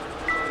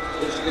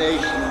This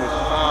nation was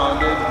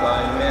founded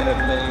by men of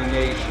many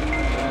nations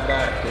and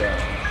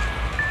backgrounds.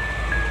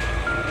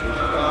 It was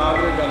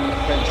founded on the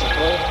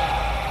principle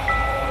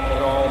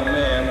that all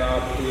men are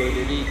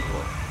created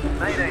equal.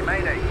 Mayday,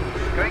 mayday.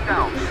 Going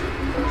down.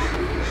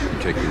 You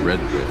take the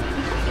red pill,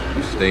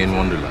 you stay in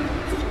Wonderland,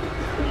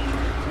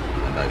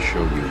 and I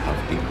show you how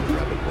deep the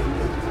rabbit hole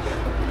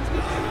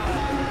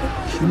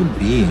goes. Human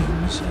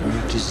beings are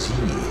a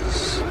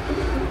disease, a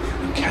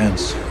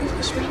cancer of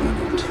this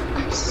planet.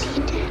 I see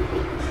dead.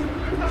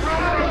 The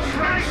power of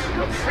Christ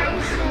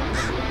compels you!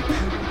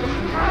 The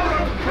power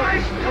of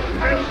Christ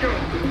compels you!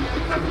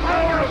 The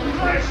power of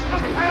Christ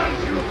compels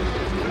you!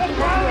 The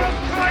power of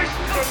Christ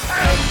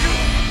compels you!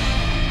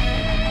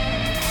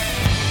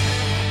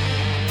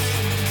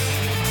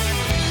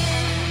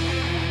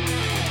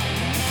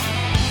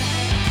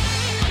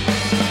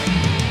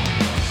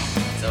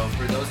 So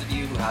for those of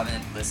you who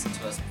haven't listened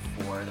to us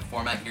before, the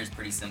format here is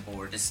pretty simple.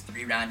 We're just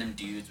three random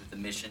dudes with a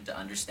mission to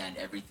understand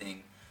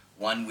everything,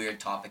 one weird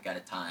topic at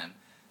a time.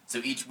 So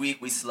each week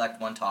we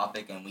select one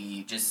topic and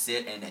we just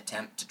sit and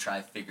attempt to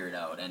try figure it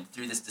out. And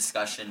through this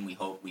discussion, we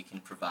hope we can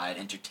provide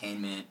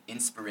entertainment,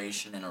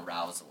 inspiration, and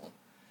arousal.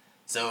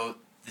 So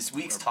this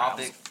week's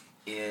topic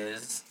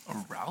is...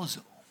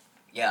 Arousal?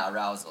 Yeah,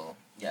 arousal.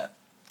 Yeah.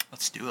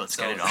 Let's do it. Let's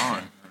get it on.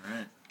 All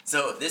right.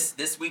 So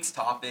this week's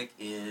topic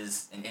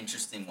is an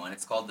interesting one.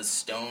 It's called the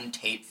stone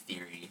tape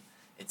theory.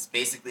 It's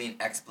basically an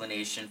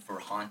explanation for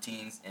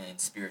hauntings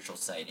and spiritual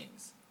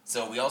sightings.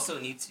 So we also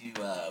need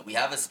to, we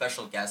have a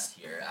special guest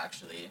here,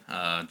 actually.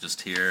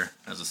 Just here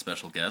as a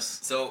special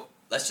guest. So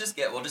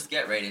we'll just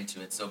get right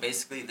into it. So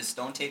basically the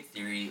stone tape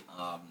theory,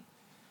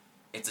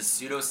 it's a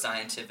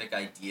pseudoscientific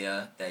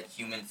idea that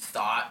human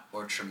thought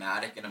or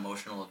traumatic and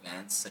emotional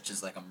events, such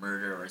as like a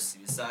murder or a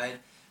suicide,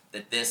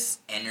 that this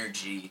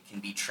energy can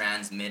be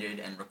transmitted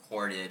and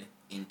recorded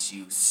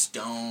into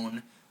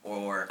stone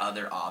or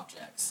other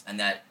objects, and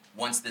that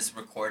once this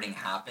recording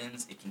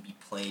happens, it can be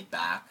played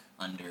back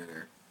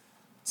under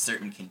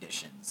certain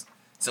conditions.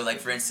 So like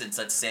for instance,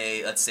 let's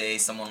say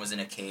someone was in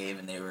a cave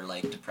and they were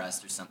like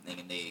depressed or something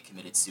and they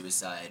committed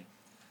suicide.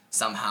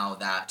 Somehow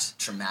that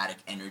traumatic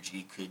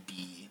energy could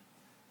be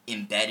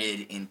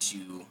embedded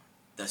into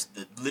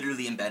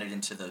literally embedded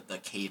into the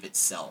cave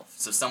itself.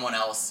 So someone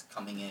else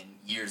coming in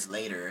years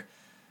later,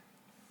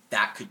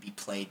 that could be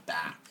played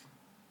back.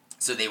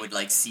 So they would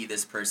like see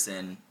this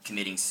person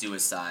committing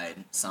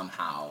suicide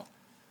somehow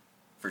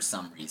for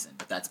some reason.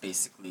 But that's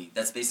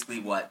basically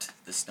what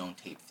the stone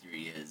tape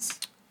theory is.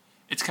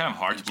 It's kind of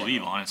hard to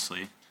believe,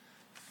 honestly.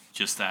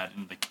 Just that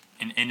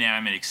an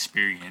inanimate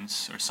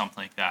experience or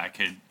something like that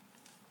could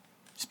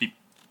just be,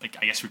 like,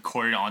 I guess,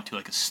 recorded onto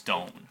like a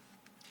stone.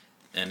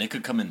 And it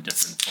could come in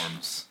different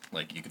forms.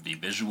 Like, you could be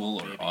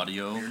visual or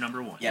audio. You're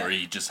number one. Yeah. Or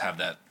you just have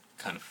that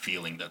kind of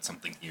feeling that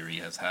something eerie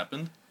has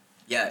happened.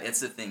 Yeah, it's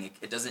the thing.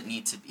 It doesn't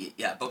need to be...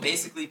 Yeah, but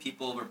basically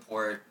people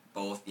report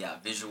both,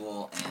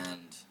 visual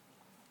and,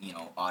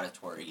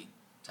 auditory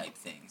type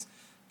things.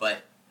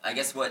 But I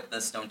guess what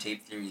the stone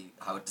tape theory,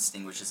 how it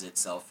distinguishes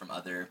itself from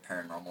other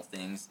paranormal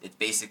things, it's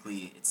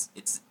basically,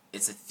 it's a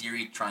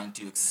theory trying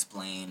to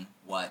explain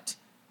what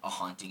a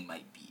haunting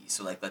might be.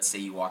 So, like, let's say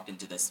you walked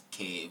into this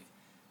cave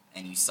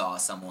and you saw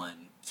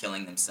someone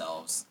killing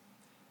themselves,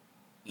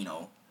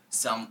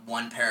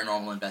 one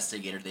paranormal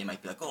investigator, they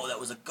might be like, oh, that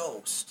was a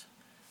ghost.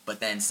 But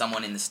then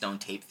someone in the stone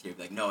tape theory would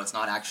be like, no, it's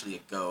not actually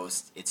a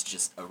ghost, it's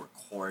just a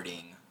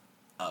recording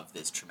of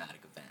this traumatic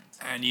event.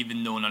 And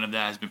even though none of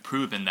that has been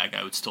proven, that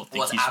guy would still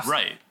think he's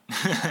right.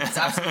 It's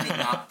absolutely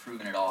not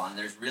proven at all. And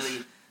there's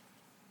really,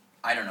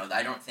 I don't know,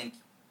 I don't think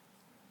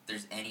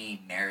there's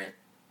any merit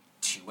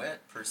to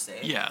it, per se.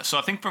 Yeah, so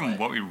I think from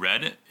what we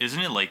read,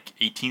 isn't it like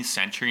 18th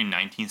century,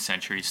 19th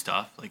century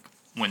stuff, like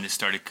when this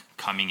started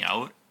coming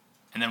out?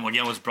 And then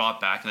again, it was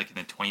brought back like in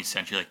the 20th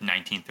century, like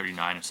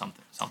 1939 or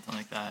something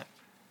like that.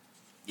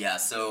 Yeah,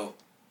 so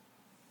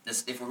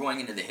if we're going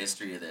into the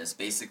history of this,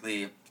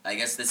 basically, I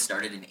guess this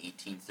started in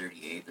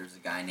 1838. There's a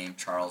guy named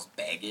Charles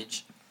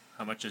Baggage.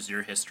 How much does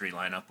your history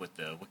line up with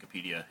the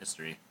Wikipedia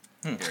history?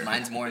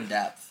 Mine's more in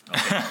depth.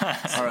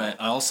 Okay. All right.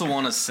 I also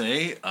want to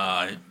say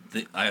I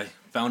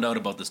found out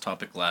about this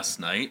topic last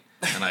night,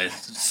 and I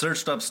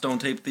searched up stone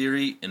tape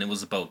theory, and it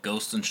was about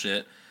ghosts and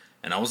shit.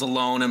 And I was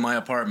alone in my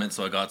apartment,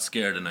 so I got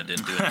scared and I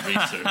didn't do any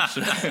research.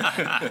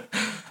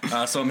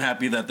 So I'm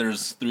happy that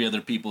there's 3 other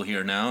people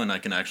here now, and I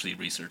can actually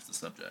research the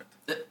subject.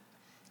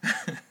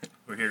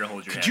 We're here to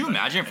hold your hand. Could you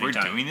imagine if we're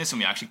anytime. doing this and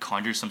we actually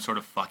conjure some sort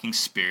of fucking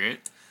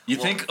spirit? You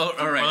think? Oh,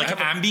 all right. Or like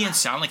ambient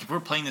sound. Like if we're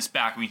playing this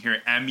back and we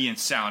hear ambient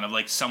sound of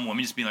like some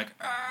woman just being like,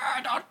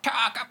 don't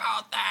talk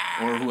about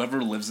that. Or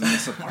whoever lives in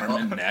this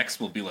apartment next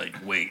will be like,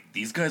 wait,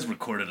 these guys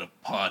recorded a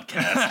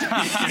podcast.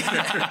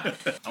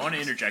 I want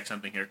to interject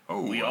something here.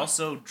 We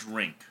also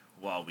drink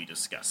while we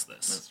discuss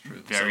this. That's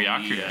true. Very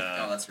accurate.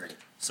 That's right.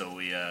 So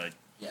we,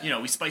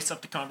 we spice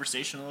up the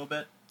conversation a little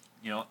bit.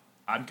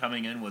 I'm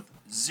coming in with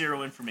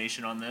zero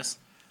information on this.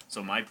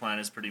 So my plan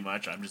is pretty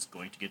much I'm just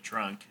going to get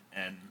drunk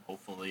and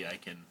hopefully I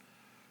can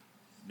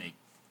make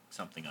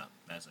something up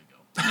as I go.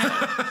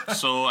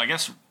 So I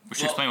guess we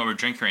should explain what we're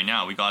drinking right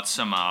now. We got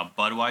some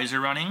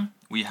Budweiser running.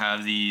 We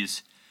have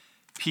these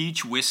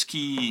peach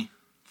whiskey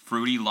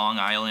fruity Long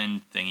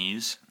Island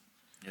thingies.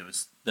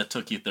 That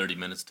took you 30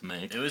 minutes to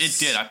make. It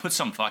did. I put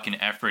some fucking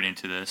effort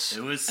into this.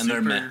 It was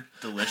super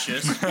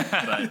delicious,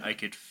 but I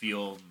could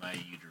feel my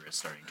uterus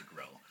starting to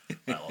grow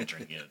while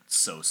drinking it. It's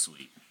so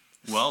sweet.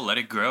 Well, let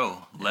it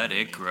grow. Let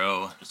it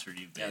grow. Just for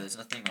you, Yeah, there's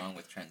nothing wrong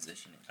with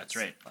transitioning. That's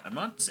right. I'm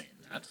not saying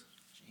that.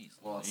 Jeez.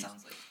 Well, it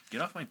sounds like.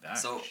 Get off my back.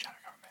 So,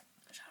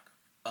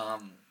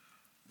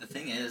 the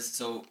thing is,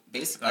 so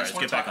basically,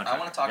 Right, I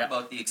want to talk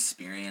about the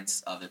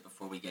experience of it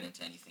before we get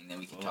into anything. Then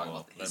we can talk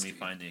about the history. Let me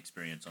find the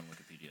experience on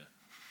Wikipedia.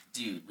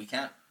 Dude, we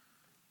can't.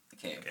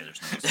 Okay, there's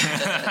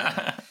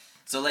no.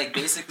 So, like,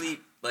 basically,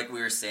 like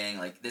we were saying,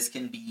 like, this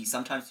can be,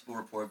 sometimes people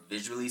report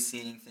visually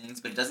seeing things,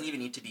 but it doesn't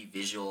even need to be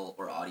visual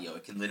or audio.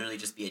 It can literally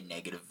just be a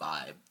negative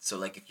vibe. So,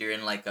 like, if you're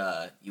in, like,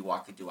 you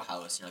walk into a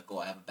house and you're like, oh,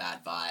 I have a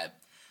bad vibe,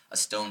 a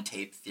stone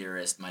tape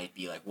theorist might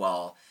be like,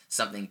 well,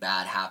 something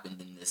bad happened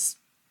in this,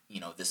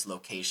 this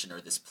location or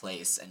this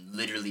place, and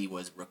literally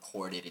was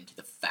recorded into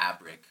the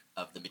fabric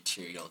of the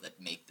material that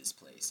make this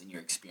place, and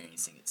you're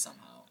experiencing it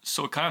somehow.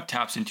 So it kind of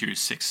taps into your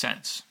sixth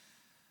sense.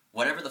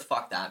 Whatever the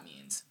fuck that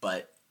means,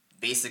 but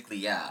basically,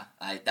 yeah,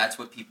 that's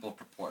what people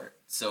purport.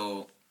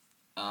 So,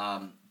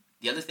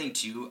 the other thing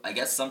too, I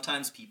guess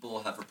sometimes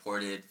people have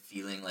reported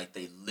feeling like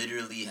they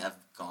literally have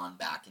gone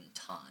back in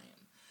time.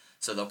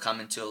 So they'll come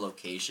into a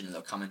location, and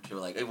they'll come into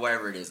like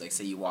wherever it is. Like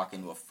say you walk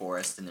into a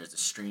forest and there's a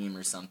stream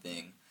or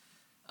something.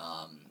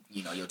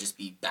 You'll just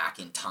be back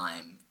in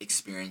time,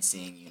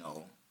 experiencing,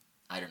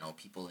 I don't know,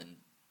 people in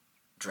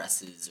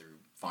dresses or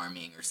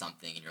farming or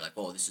something, and you're like,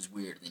 oh, this is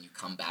weird. And then you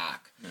come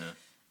back. Yeah.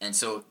 And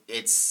so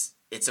it's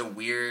a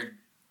weird.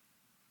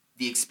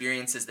 The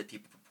experiences that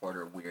people purport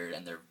are weird,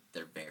 and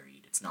they're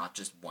varied. It's not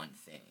just one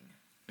thing.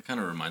 It kind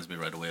of reminds me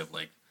right away of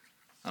like,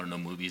 I don't know,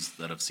 movies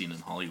that I've seen in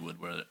Hollywood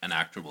where an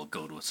actor will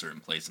go to a certain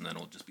place and then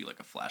it'll just be like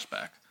a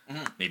flashback.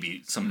 Mm-hmm.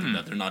 Maybe something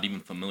that they're not even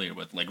familiar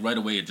with. Like right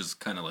away, it just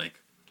kind of like,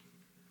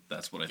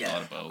 that's what I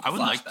thought about. I would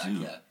like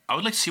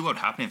to see what would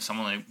happen if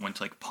someone like went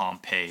to like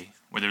Pompeii,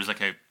 where there's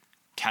like a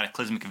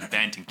cataclysmic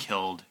event and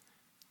killed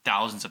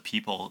thousands of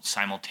people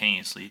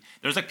simultaneously.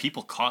 There's like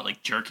people caught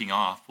like jerking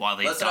off while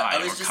they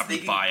died or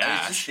covered by ash.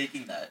 I was just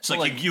thinking that. So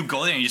like you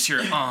go there and you just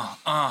hear well,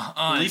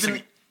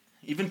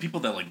 even people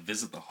that like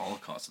visit the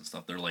Holocaust and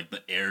stuff, they're like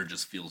the air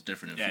just feels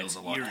different. It feels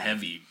a lot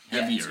heavier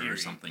or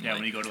something. Yeah, like,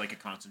 when you go to like a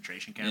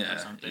concentration camp or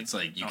something. It's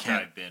like you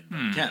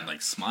can't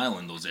like smile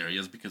in those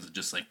areas because it's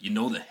just like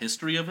the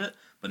history of it.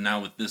 But now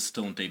with this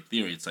stone tape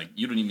theory, it's like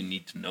you don't even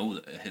need to know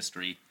the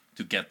history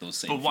to get those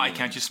same. But why feelings.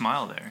 Can't you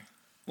smile there?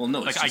 Well,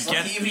 no, like I get.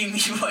 What do you mean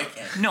why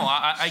can't? No,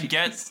 I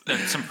get that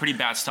some pretty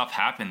bad stuff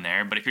happened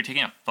there. But if you're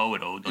taking a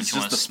photo, don't you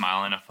want to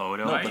smile in a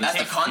photo? No, but that's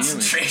the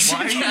concentration.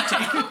 Why are you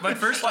taking my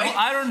first? Well,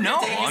 I don't know.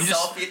 I'm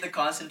just selfie at the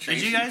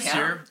concentration. Did you guys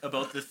hear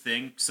about the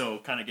thing? So,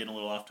 kind of getting a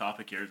little off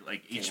topic here.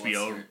 Like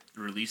HBO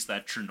released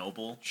that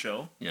Chernobyl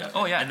show. Yeah.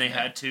 Oh yeah. And they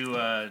had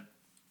to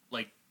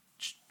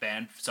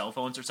ban cell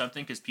phones or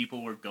something because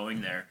people were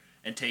going there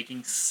and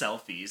taking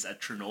selfies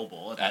at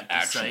Chernobyl at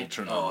actual site.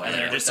 Chernobyl. Oh, and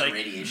they're just like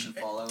radiation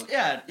fallout.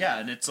 Yeah,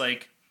 and it's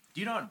like,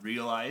 do you not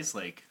realize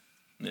like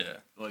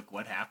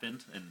what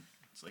happened? And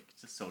it's like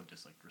it's just so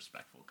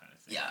disrespectful kind of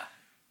thing. Yeah,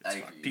 I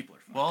agree. People are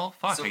fine. Well,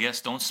 I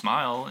guess don't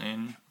smile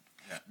in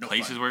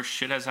places where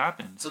shit has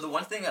happened. So the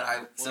one thing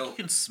that you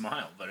can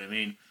smile, but I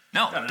mean,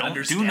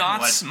 do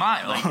not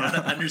smile. Like, you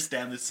gotta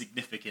understand the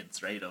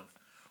significance, right, of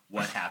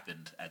what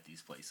happened at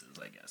these places.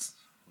 I guess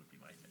would be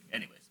my thing.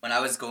 Anyways, when I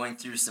was going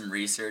through some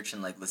research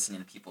and like listening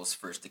to people's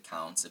first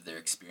accounts of their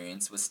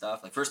experience with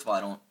stuff, like first of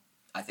all,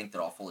 I think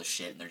they're all full of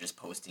shit and they're just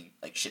posting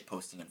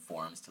in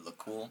forums to look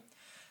cool.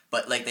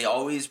 But like they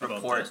always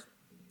report.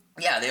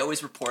 Yeah, they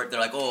always report.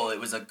 They're like, oh, it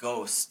was a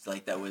ghost,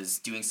 like that was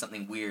doing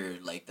something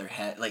weird, like their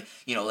head, like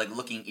like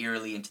looking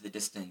eerily into the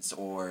distance,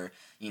 or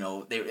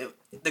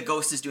the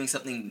ghost is doing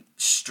something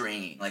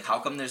strange. Like, how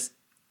come there's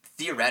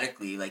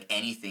theoretically like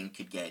anything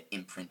could get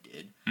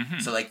imprinted? Mm-hmm.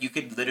 So like you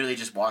could literally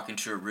just walk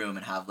into a room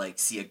and have like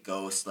see a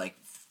ghost like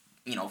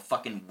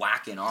fucking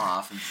whacking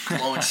off and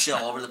blowing shit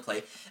all over the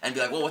place, and be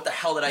like, well, what the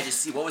hell did I just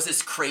see? What was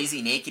this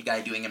crazy naked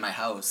guy doing in my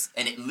house?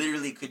 And it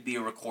literally could be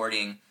a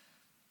recording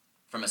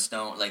from a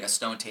stone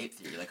tape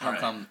theory. Like how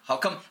come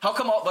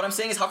all, what I'm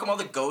saying is how come all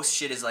the ghost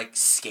shit is like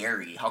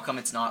scary? How come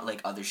it's not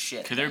like other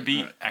shit? Could there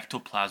be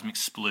ectoplasmic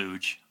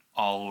splooge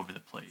all over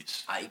the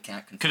place? I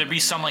can't confirm. Could there be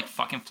some like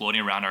fucking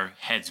floating around our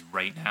heads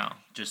right now?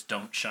 Just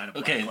don't shine a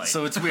black light.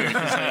 So it's weird.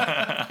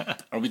 Like,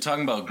 are we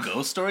talking about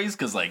ghost stories?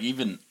 Because like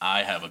even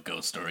I have a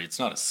ghost story. It's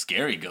not a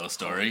scary ghost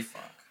story.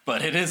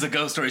 But it is a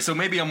ghost story. So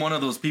maybe I'm one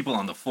of those people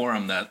on the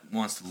forum that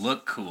wants to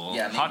look cool.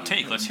 Yeah, hot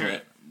take. Let's hear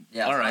it.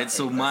 Yeah, all right,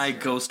 so my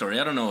ghost story,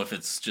 I don't know if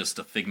it's just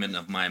a figment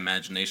of my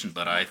imagination,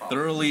 but I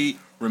thoroughly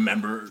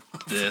remember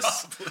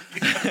this.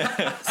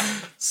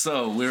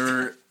 So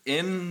we're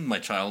in my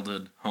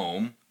childhood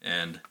home,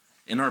 and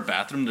in our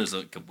bathroom there's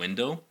like a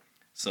window.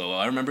 So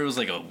I remember it was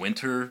like a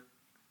winter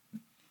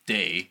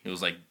day. It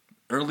was like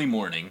early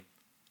morning,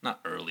 not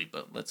early,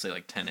 but let's say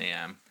like 10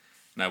 a.m.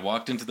 And I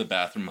walked into the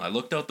bathroom. I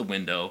looked out the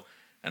window,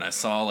 and I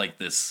saw like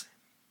this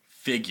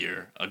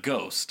figure, a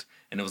ghost,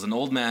 and it was an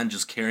old man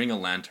just carrying a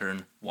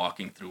lantern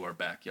walking through our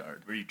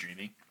backyard. Were you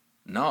dreaming?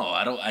 No,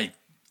 I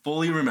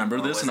fully remember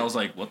Or this, was and I it- was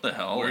like, "What the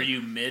hell?" Were Like,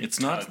 you mid? It's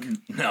not.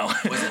 No,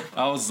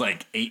 I was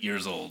like 8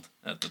 years old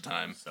at the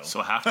time.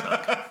 So half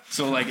tug.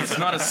 So like, it's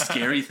not a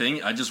scary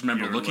thing. I just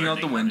remember You're looking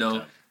out the learning how to window,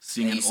 tug.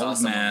 seeing And an you saw old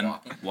someone man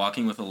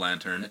walking? with a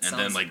lantern, That and then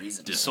sounds like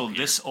reasonable. So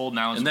this old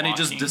man was and then he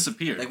just walking.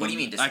 disappeared. Like, what do you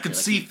mean I could disappeared?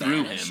 see Like, he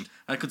through vanished? him.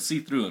 I could see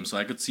through him. So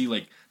I could see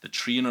like the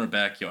tree in our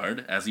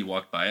backyard as he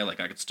walked by. Like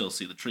I could still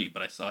see the tree,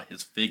 but I saw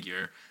his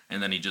figure,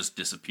 and then he just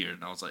disappeared.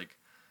 And I was like,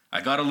 I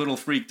got a little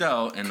freaked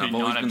out, and Could I've you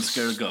always not been have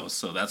scared of just- ghosts.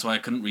 So that's why I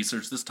couldn't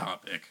research this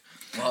topic.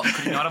 Well,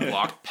 Could you not have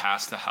walked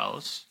past the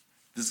house?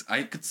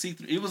 I could see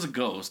through. It was a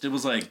ghost. It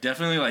was like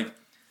definitely like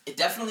it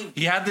definitely.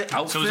 he had the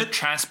outfit. So it was a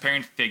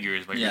transparent figure,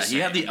 is what yeah, you're he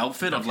saying. had the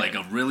outfit of Okay. like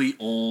a really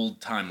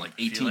old time, like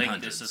I feel 1800s.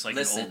 like this is like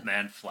Listen. an old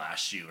man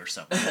flash you or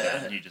something like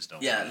that, and you just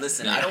don't. Yeah,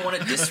 listen, I don't want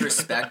to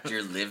disrespect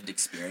your lived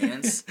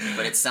experience,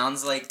 but it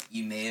sounds like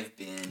you may have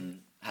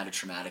had a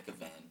traumatic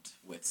event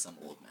with some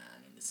old man,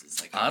 and this is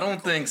like. I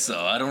don't think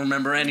so. I don't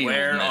remember any.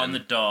 Where old men. on the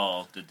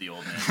doll did the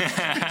old man?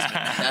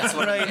 That's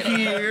what I'm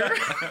getting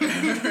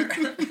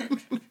at.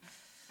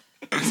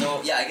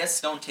 So yeah, I guess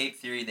stone tape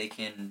theory, they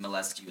can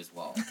molest you as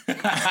well.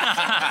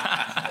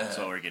 That's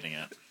what we're getting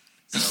at.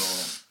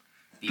 So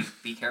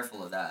be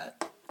careful of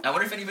that. I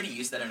wonder if anybody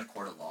used that in a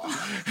court of law.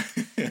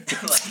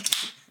 Like,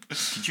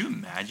 Could you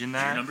imagine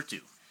You're that? number 2.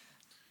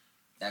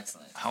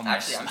 excellent. How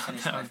Actually, I'm messed up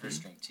finished that my would first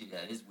be. drink too. Yeah,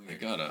 it is I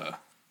weird. got a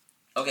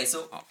Okay,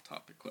 so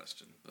off-topic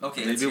question. but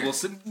Okay, maybe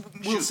let's hear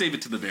we'll save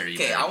it to the very.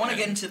 okay, very I want to end.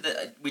 get into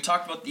the. We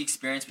talked about the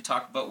experience. We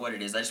talked about what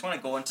it is. I just want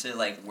to go into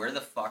like where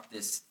the fuck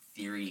this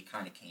theory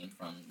kind of came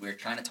from. We're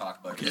trying to talk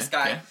about it. Okay, This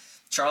guy, okay.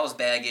 Charles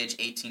Babbage,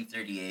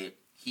 1838.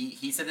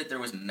 He said that there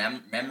was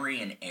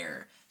memory and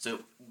air. So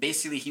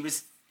basically,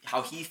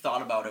 how he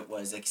thought about it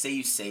was like, say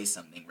you say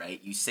something, right?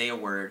 You say a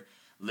word.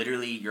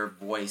 Literally, your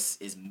voice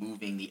is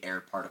moving the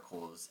air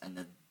particles,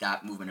 and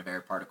that movement of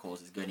air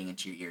particles is getting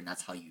into your ear, and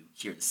that's how you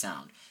hear the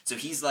sound. So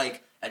he's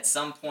like, at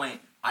some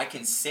point, I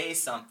can say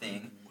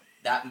something,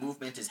 that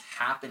movement is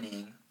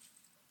happening,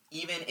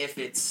 even if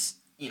it's,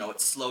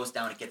 it slows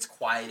down, it gets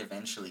quiet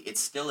eventually, it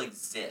still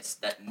exists.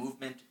 That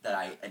movement that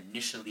I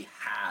initially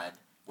had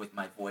with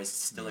my voice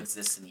still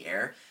exists in the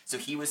air. So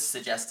he was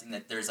suggesting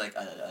that there's like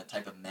a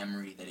type of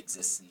memory that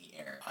exists in the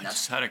air. I And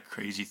just had a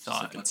crazy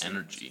thought. What's your-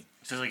 energy.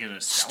 So like a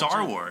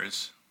Star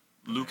Wars,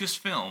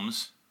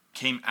 Lucasfilms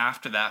came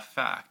after that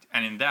fact,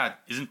 and in that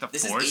isn't the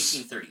This Force. is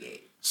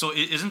 1838. So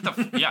it isn't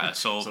the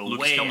So, So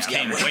way Lucasfilms after.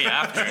 came way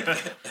after,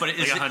 but Like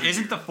 100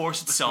 isn't the years.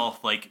 Force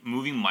itself like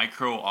moving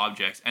micro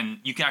objects, and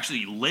you can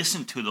actually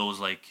listen to those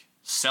like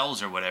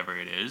cells or whatever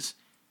it is.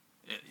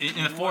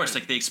 In the Force,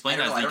 like they explain I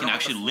that don't know, I you don't can know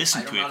actually what the-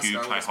 listen I don't to know it if you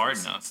Star try Wars hard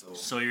person, enough.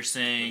 So you're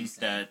saying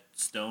What are you that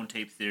stone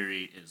tape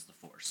theory is the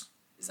Force?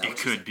 Is that It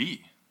what you're could be.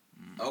 saying?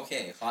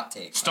 Okay, hot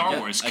take. Star guess-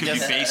 Wars I could be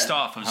guess- based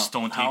off of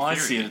Stone Tape How I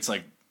Theory. see it, it's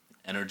like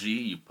energy.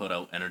 You put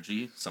out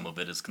energy. Some of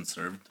it is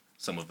conserved.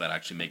 Some of that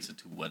actually makes it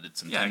to what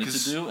it's Yeah, intended to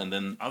 'cause- do, and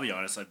then I'll be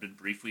honest, I've been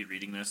briefly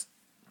reading this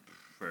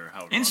for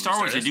how In long Star this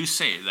Wars, they is, do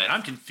say and that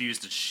I'm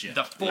confused as shit.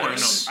 The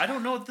Force I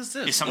don't know what this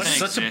is. is something it's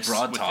that such a exists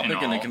broad within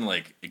topic, and it all. can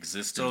like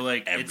exist So in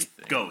like everything.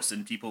 it's ghosts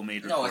and people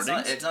made No,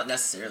 recordings. it's not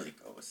necessarily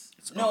ghosts.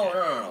 It's- No, okay.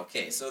 no.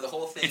 Okay, so the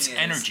whole thing It's is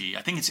energy.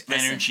 I think it's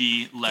Listen.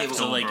 energy left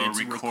So over like it's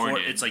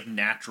recorded. it's like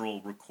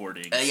natural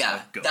recordings. yeah,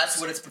 of ghosts.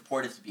 that's what it's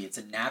purported to be. It's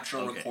a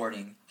natural Okay.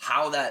 recording.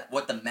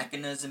 What the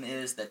mechanism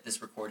is that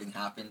this recording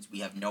happens, we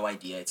have no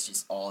idea. It's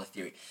just all a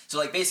theory. So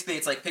like basically,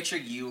 it's like picture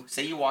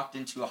say you walked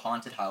into a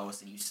haunted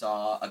house and you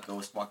saw a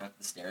ghost walking up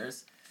the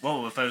stairs.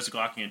 Well, if I was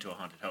walking into a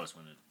haunted house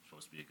when it's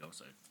supposed to be a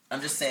ghost,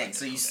 I'm just saying.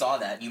 So you Okay. saw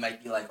that, and you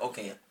might be like,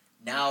 okay,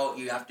 now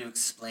you have to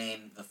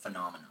explain the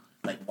phenomenon.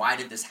 Like, why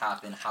did this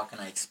happen? How can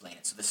I explain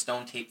it? So the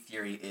stone tape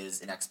theory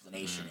is an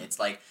explanation. It's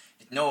like,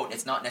 no,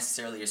 it's not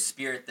necessarily a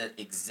spirit that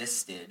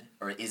existed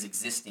or is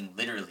existing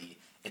literally.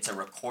 It's a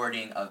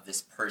recording of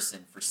this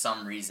person for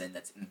some reason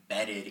that's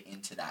embedded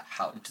into that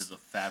house. into the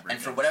fabric.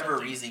 And for of whatever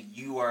something, reason,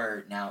 you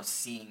are now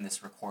seeing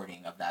this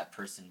recording of that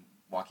person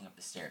walking up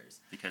the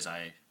stairs. because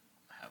I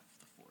have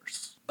the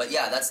Force. But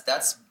yeah,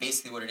 that's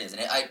basically what it is.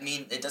 And I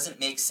mean, it doesn't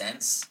make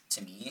sense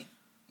to me,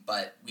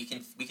 but we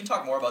can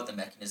talk more about the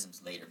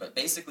mechanisms later. But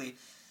basically,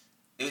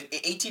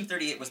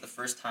 1838 was the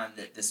first time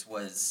that this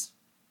was,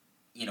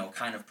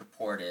 kind of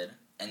purported.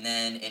 And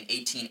then in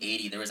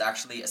 1880, there was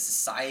actually a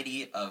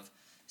Society of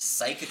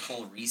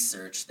Psychical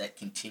Research that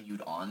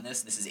continued on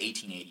this. This is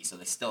 1880,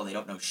 so they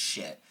don't know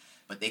shit.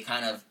 But they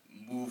kind of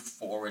moved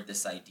forward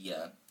this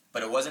idea.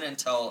 But it wasn't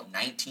until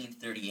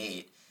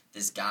 1938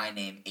 this guy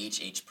named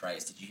H.H.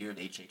 Price. Did you hear of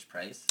H.H.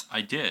 Price?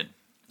 I did.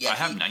 Yeah, I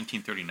have he-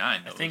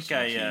 1939. I though, think so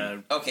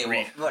I. Okay,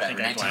 well, whatever.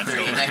 I glanced over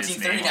his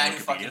 1939, name on who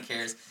fucking Wikipedia.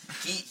 cares?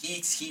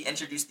 He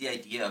introduced the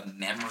idea of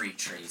memory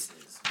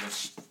traces,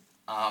 which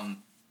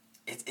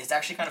it's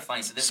actually kind of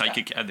funny. So this guy-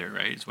 psychic ether,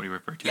 right? Is what he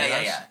referred to it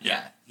as?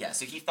 yeah.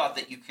 So he thought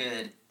that you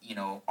could,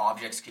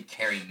 objects could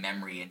carry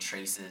memory and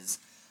traces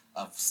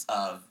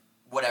of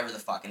whatever the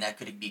fuck, and that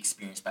could be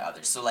experienced by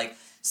others. So like,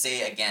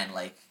 say again,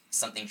 like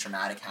something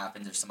traumatic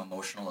happens or some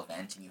emotional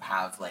event, and you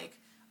have like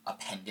a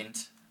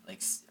pendant,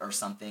 like or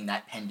something.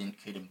 That pendant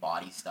could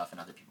embody stuff, and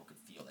other people could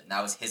feel it. And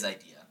that was his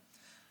idea.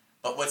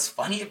 But what's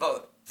funny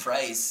about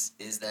Price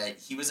is that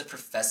he was a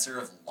professor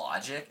of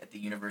logic at the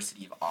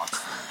University of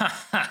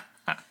Oxford.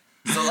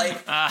 So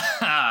like,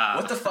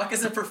 what the fuck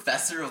is a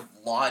professor of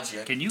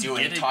logic Can you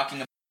doing get it? talking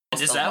about?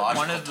 Is that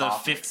one of the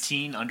topics?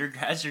 15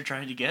 undergrads you're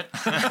trying to get?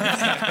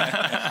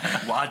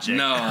 Logic.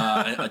 No,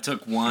 I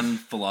took one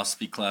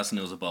philosophy class and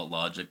it was about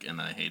logic, and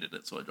I hated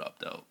it, so I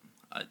dropped out.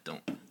 I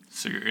don't.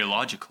 So you're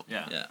illogical.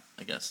 Yeah,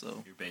 I guess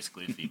so. You're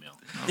basically a female.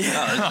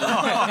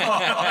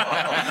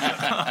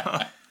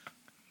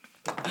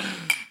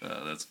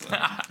 That's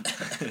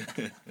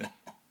funny.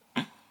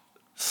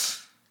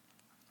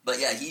 But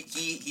yeah,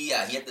 he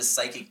had this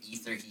psychic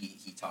ether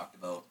he talked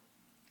about.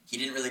 He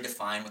didn't really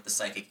define what the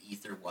psychic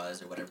ether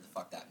was or whatever the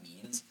fuck that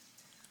means.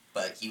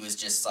 But he was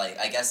just like,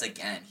 I guess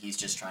again, he's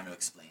just trying to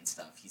explain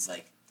stuff. He's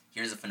like,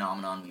 here's a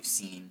phenomenon we've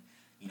seen,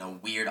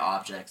 weird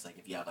objects, like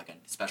if you have like a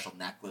special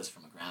necklace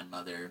from a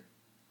grandmother,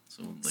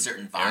 So like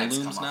certain vibes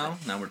heirlooms come now?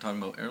 off it. Now we're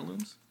talking about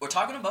heirlooms? We're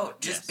talking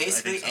about just Yes, I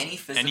basically think so. any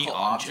physical Any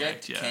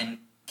object, object,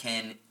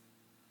 can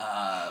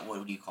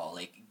what do you call,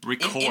 like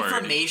Record.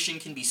 information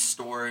can be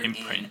stored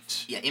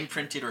Imprint.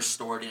 imprinted or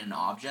stored in an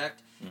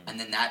object, and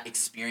then that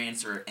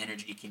experience or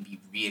energy can be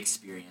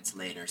re-experienced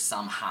later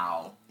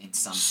somehow in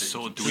some So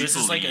certain do So we this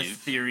is like a believe-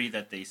 theory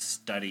that they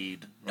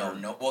studied. No, or,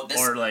 no. Well, this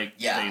or like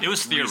yeah. they It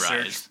was researched.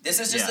 theorized. This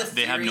is just Yeah. a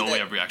theory They have no way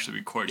that- of actually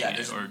recording Yeah, it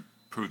there's- or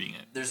proving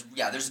it.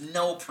 There's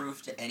no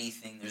proof to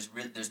anything.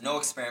 There's no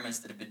experiments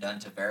that have been done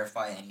to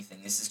verify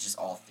anything. This is just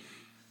all theory.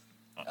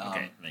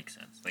 Okay, makes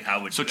sense. Like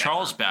how would So you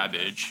Charles ever-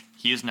 Babbage,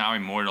 he is now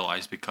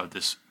immortalized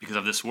because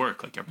of this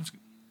work. Like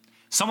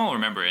someone will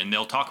remember it and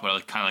they'll talk about it,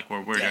 like, kind of like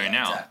what we're doing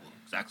now. Exactly.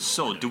 Exactly.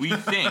 So what do we're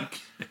we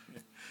think,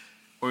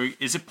 or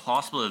is it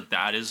possible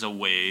that is a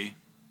way?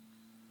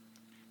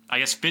 I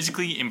guess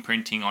physically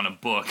imprinting on a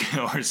book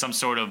or some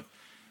sort of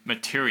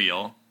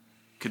material.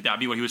 Could that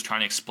be what he was trying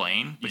to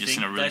explain, but You just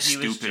in think a really that he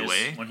was stupid just-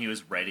 way? When he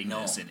was writing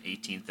No. this in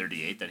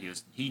 1838, that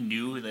he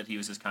knew that he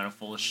was just kind of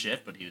full of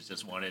shit, but he was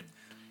just wanted.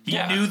 He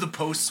Yeah. knew the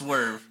post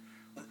swerve,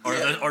 or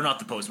Yeah. or not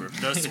the post swerve,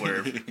 the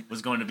swerve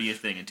was going to be a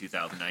thing in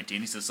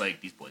 2019. He's just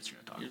like, these boys are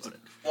gonna talk about it.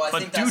 Well, I But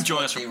think do that's join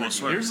what us for they were post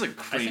doing. work. Here's a I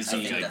crazy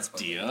think that's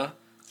what- idea.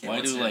 Okay, Why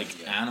what's do your like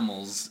idea?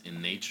 animals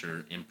in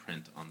nature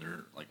imprint on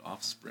their like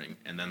offspring,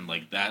 and then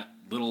like that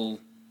little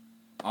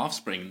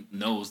offspring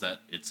knows that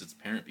it's its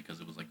parent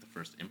because it was like the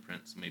first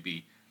imprint? So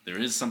maybe there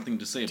is something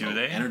to say Do about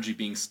they? energy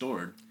being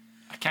stored.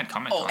 I can't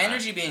comment Oh, on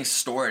energy being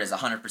stored is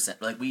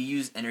 100%. Like we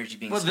use energy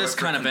being Well, stored this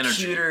for kind of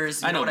energy.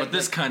 computers. I know, what but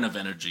this like- kind of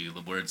energy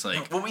where it's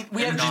like Well, we have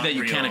energy that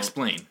you not can't real-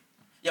 explain.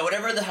 Yeah,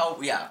 whatever the hell.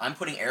 Yeah, I'm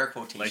putting air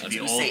quotations. Like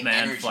the We old say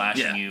man energy.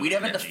 flashing Yeah. you. We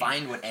haven't energy.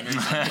 defined what energy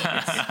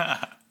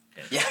means.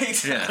 Yeah,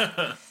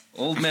 exactly. Yeah.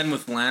 Old men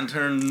with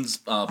lanterns,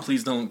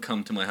 please don't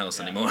come to my house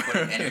anymore.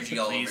 Putting energy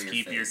all Please over your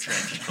keep face. your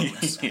trench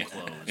coats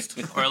closed.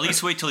 that. Or at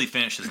least wait till he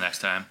finishes next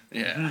time.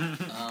 Yeah.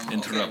 Okay,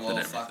 Interrupted well,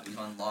 everything. fuck, we've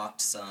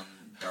unlocked some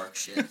dark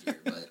shit here,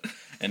 but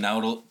And now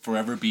it'll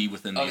forever be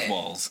within these Okay.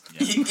 walls.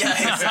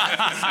 yeah,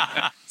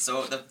 exactly.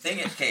 So the thing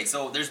is, okay,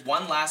 so there's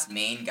one last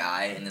main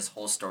guy in this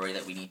whole story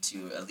that we need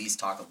to at least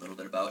talk a little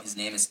bit about. His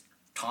name is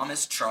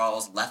Thomas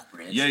Charles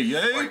Lethbridge. Yeah,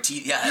 yeah. Or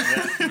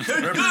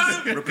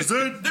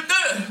Represent.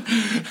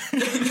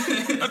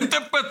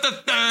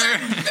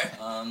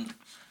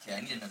 Okay,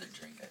 I need another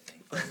drink, I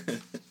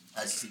think.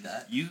 I see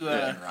that. You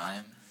In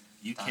rhyme.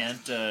 you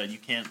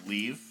can't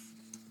leave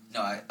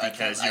No, I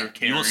because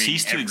can't, you're I, You will carrying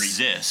cease to everything.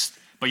 exist,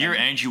 but your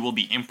energy will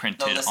be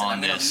imprinted No, listen, on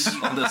I'm gonna this. leave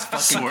you- On this fucking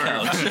Swerve.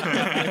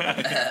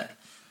 couch.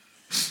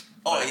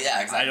 Oh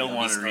yeah, exactly. I don't It'll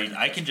want be to read. starting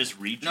I can just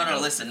read. No, your no,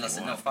 notes listen, if you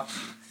listen. No, want. fuck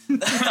you.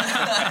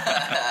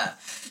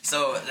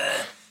 So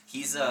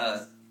he's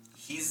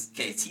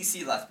okay.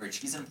 T.C. Lethbridge.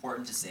 He's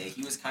important to say.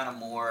 He was kind of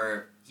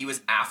more. He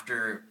was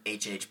after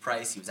H.H.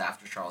 Price. He was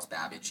after Charles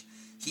Babbage.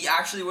 He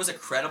actually was a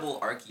credible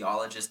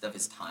archaeologist of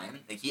his time.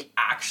 Like he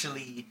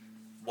actually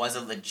was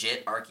a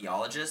legit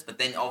archaeologist. But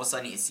then all of a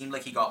sudden, it seemed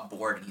like he got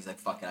bored and he's like,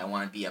 "Fuck it, I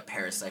want to be a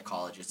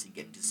parapsychologist and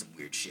get into some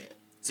weird shit."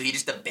 So he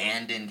just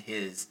abandoned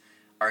his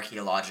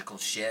archaeological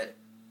shit,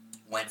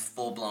 went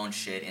full-blown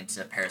shit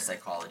into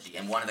parapsychology,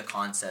 and one of the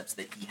concepts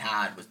that he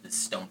had was the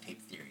stone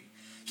tape theory.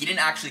 He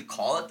didn't actually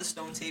call it the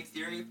stone tape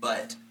theory,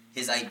 but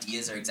his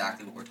ideas are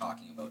exactly what we're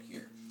talking about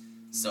here.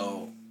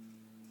 So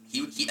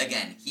he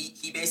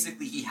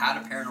basically he had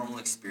a paranormal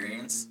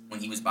experience when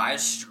he was by a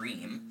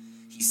stream.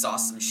 He saw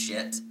some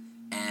shit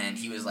and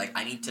he was like,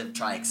 I need to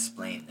try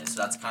explain this.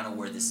 So that's kind of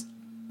where this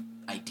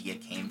idea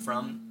came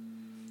from.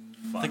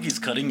 I think he's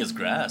cutting his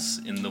grass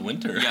in the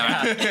winter. Yeah,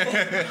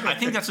 I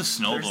think that's a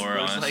snowblower,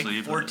 There's honestly.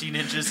 like 14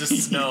 inches of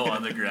snow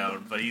on the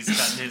ground, but he's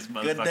cutting his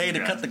motherfucking Good day to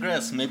grass. cut the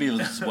grass. Maybe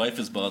his wife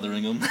is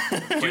bothering him.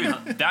 Dude,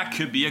 that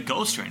could be a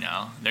ghost right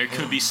now. There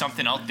could be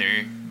something out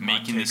there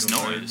making this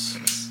takeaway.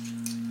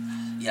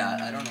 noise. Yeah,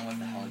 I don't know what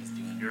the hell he's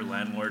doing. Your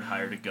landlord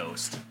hired a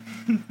ghost.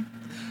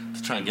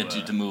 To trying to get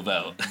you to move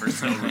out. For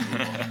snow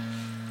removal.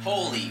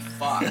 Holy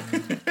fuck.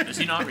 Does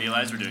he not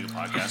realize we're doing a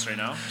podcast right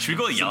now? Should we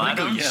go yell at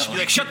him? yell. Should we be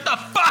like, shut the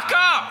fuck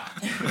up!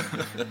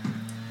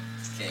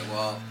 Okay,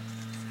 well.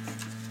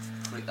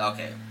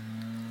 Okay.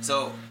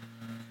 So,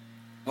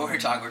 what we're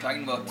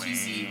talking about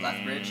T.C.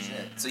 Lethbridge.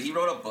 So he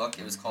wrote a book,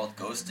 it was called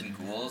Ghosts and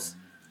Ghouls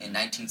in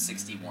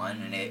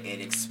 1961, and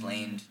it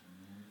explained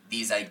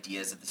these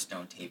ideas of the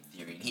stone tape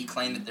theory. And he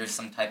claimed that there's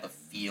some type of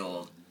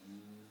field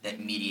that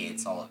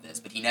mediates all of this,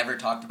 but he never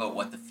talked about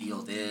what the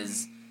field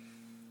is,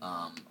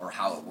 or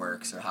how it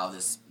works, or how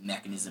this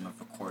mechanism of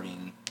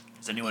recording.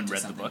 Has anyone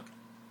read the book?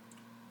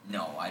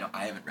 No, I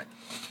haven't read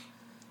the book,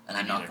 and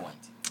I'm not going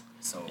to.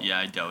 So Yeah,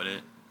 I doubt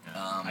it.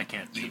 I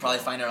can't. You read can probably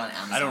well. find it on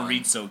Amazon. I don't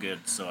read so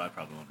good, so I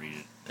probably won't read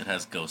it. It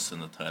has ghosts in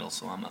the title,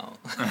 so I'm out.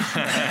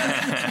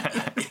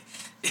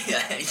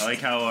 Yeah. I like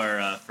how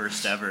our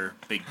first ever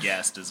big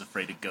guest is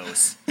afraid of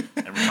ghosts,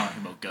 and we're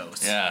talking about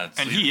ghosts. Yeah,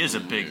 And he is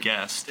a big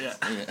guest. Yeah.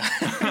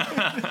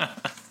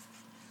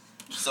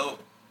 So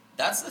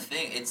that's the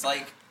thing. It's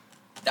like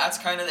that's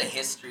kind of the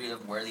history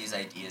of where these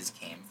ideas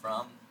came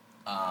from.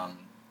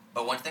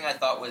 But one thing I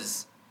thought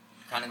was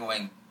kind of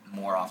going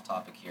more off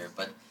topic here,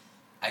 but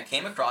I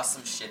came across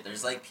some shit.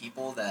 There's like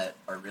people that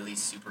are really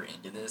super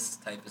into this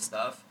type of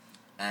stuff,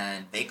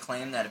 and they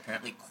claim that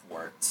apparently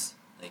quartz,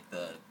 like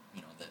the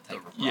type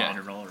of rock,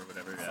 Mineral or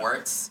whatever. Yeah.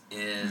 quartz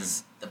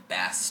is the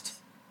best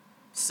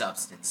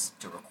substance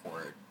to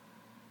record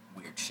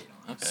weird shit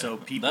on. Okay. So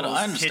people's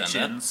I understand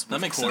kitchens that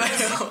with makes quartz.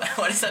 sense.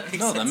 Why does that make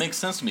No, sense? that makes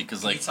sense to me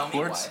because Can you like tell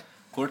me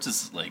quartz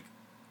is like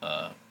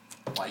why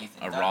you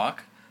think a that?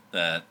 rock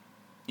that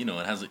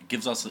it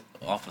gives us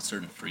off a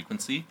certain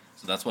frequency,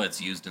 so that's why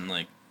it's used in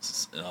like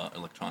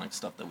electronic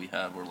stuff that we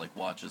have or like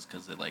watches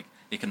because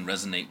it can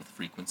resonate with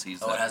frequencies.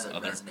 Oh, that it has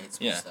other, resonates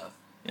with yeah, stuff.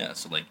 yeah.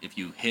 So like if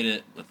you hit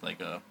it with like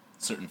a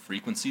certain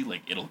frequency,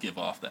 like it'll give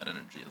off that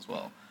energy as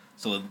well.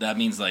 So that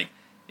means like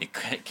it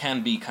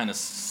can be kind of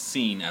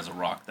seen as a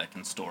rock that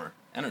can store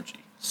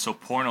energy. So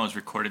porno is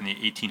recorded in the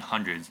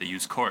 1800s. They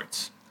use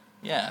quartz.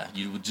 Yeah,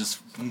 you would just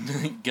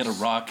get a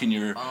rock in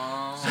your. So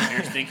if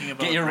you're thinking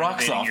about Get your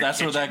rocks renovating off, your that's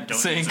where kitchen, that don't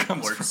saying use a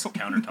comes quartz from.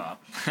 countertop.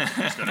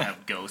 It's gonna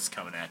have ghosts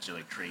coming at you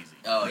like crazy.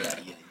 Oh yeah,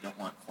 you don't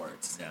want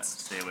quartz. Yeah,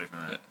 stay away from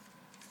that. Yeah.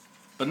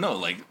 But no,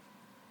 like,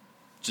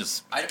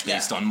 just I-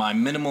 based yeah. on my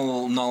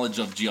minimal knowledge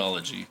of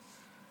geology,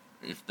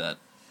 if that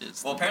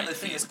is. Well, apparently the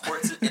thing is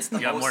quartz. It's the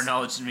You got most. more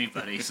knowledge than me,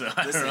 buddy. So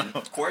I Listen, don't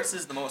know. quartz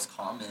is the most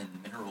common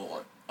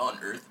mineral on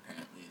Earth,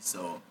 apparently.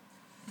 So,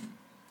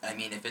 I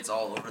mean, if it's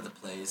all over the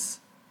place,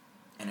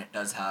 and it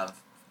does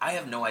have, I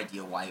have no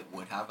idea why it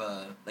would have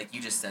a, like you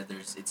just said,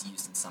 it's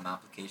used in some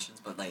applications,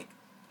 but like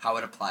how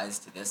it applies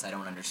to this, I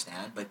don't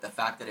understand. But the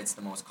fact that it's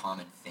the most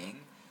common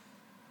thing,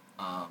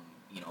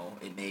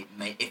 it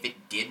may if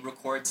it did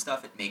record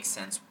stuff, it makes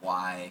sense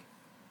why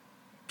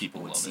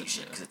people would love see it,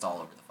 shit yeah. because it's all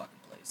over the fucking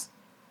place.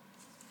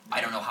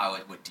 I don't know how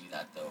it would do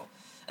that though,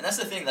 and that's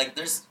the thing. Like,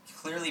 there's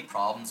clearly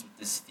problems with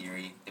this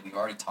theory that we've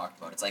already talked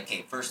about. It's like,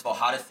 okay, first of all,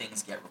 how do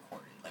things get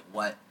recorded? Like,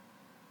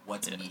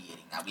 what's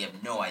mediating that? We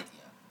have no idea.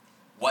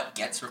 What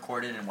gets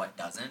recorded and what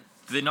doesn't.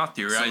 Did they not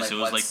theorize like, it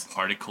was what's- like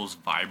particles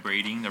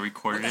vibrating that What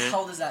recorded the it?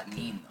 hell does that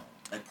mean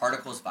though? Like,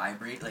 particles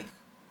vibrate. Like,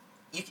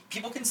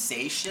 people can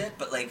say shit,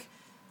 but like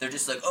they're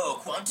just like, oh,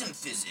 quantum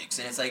physics,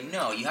 and it's like,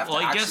 no, you have Well,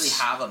 to I actually guess-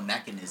 have a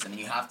mechanism and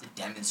you have to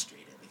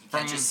demonstrate it. Like, you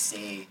can't From- just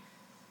say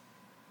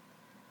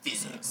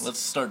physics. Let's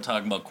start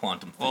talking about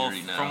quantum Well,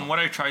 theory now. from what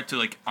I tried to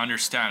like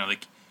understand,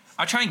 like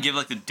I try and give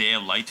like the day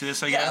of light to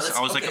this. I Yeah, guess let's-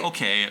 I was like,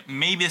 okay. okay,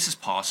 maybe this is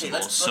Okay, possible.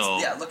 let's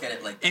look at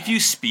it like that. if you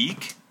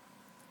speak,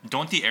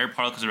 don't the air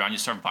particles around you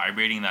start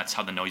vibrating? And that's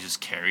how the noise is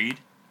carried.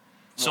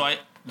 So Well,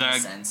 the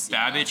makes sense,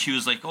 yeah. Babbage, he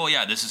was like, oh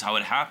yeah, this is how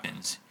it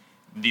happens.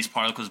 These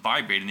particles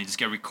vibrate and they just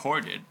get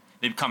recorded.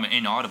 They become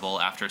inaudible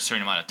after a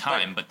certain amount of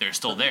time, Right. but they're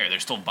still there. They're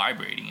still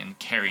vibrating and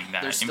carrying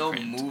that they're still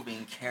imprint.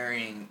 moving,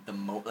 carrying the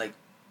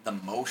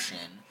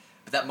motion,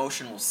 but that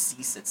motion will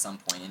cease at some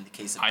point in the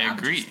case of I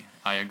Babbage's.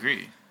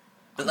 agree.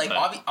 But like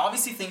But-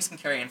 obviously things can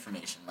carry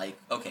information. Like,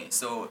 okay,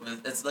 so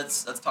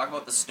let's talk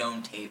about the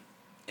stone tape.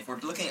 If we're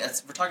we're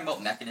talking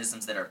about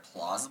mechanisms that are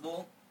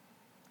plausible.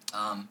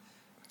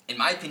 In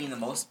my opinion, the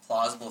most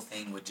plausible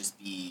thing would just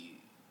be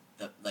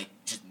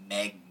just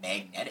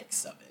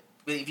magnetics of it.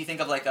 But if you think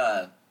of like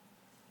a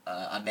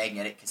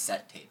magnetic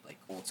cassette tape, like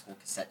old school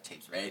cassette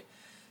tapes, right?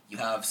 You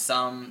have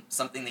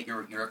something that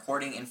you're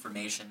recording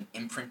information,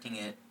 imprinting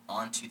it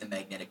onto the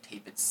magnetic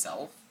tape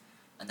itself,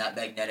 and that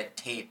magnetic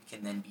tape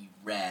can then be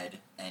read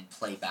and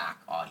play back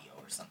audio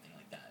or something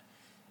like that.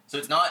 So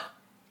it's not,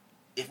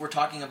 if we're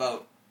talking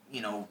about,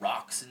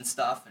 rocks and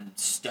stuff and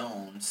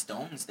stones,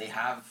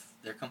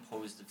 they're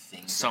composed of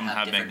things. Some that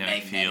have different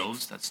magnetic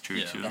fields. That's true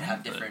Yeah. too. that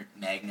have but- different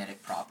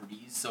magnetic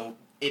properties. So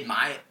if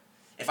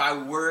I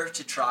were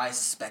to try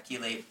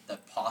speculate the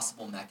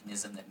possible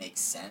mechanism that makes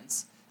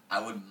sense,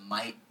 I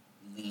might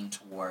lean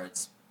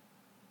towards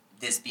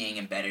this being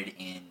embedded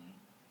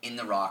in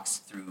the rocks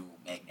through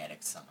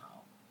magnetics somehow.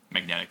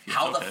 magnetic fields.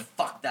 How okay. the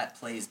fuck that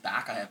plays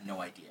back, I have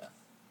no idea.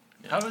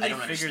 How do I they don't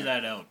figure understand.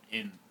 that out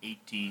in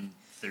 1830?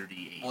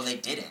 1938. Well, they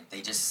didn't.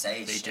 They just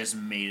say They shit. just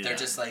made it They're up.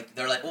 just like,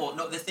 they're like, well,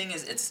 no, the thing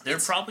is, They're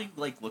it's probably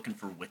like looking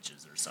for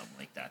witches or something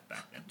like that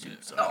back then too.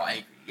 So Oh, I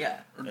agree. Yeah.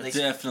 Like,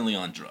 Definitely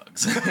on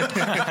drugs.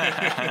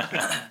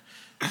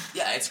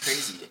 yeah, it's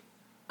crazy.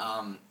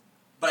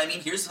 But I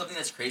mean, here's something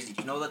that's crazy.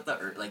 Do you know that the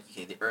Earth, like,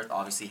 okay, the Earth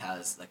obviously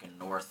has like a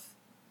north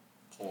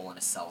pole and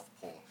a south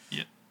pole,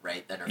 Yeah.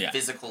 right? That are Yeah.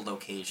 physical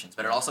locations,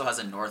 but it also has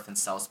a north and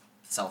south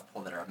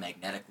pole that are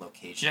magnetic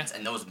locations, Yeah.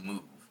 and those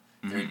move.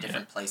 They're in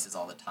different places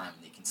all the time,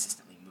 and they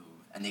consistently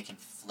move, and they can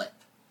flip,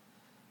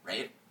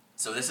 right?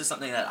 So this is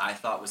something that I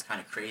thought was kind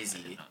of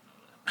crazy.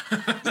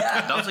 Yeah.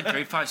 That was like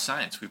grade 5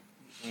 science.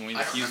 When we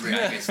I don't used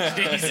remember magnets.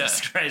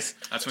 Jesus Christ.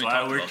 That's when we why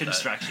talked we're about that.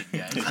 construction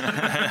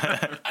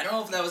guys. I don't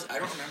know if that was. I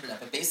don't remember that,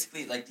 but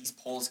basically, like, these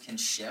poles can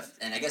shift,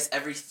 and I guess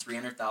every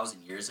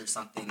 300,000 years or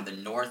something, the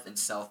north and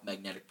south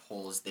magnetic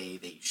poles they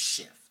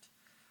shift,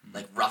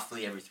 like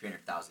roughly every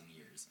 300,000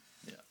 years.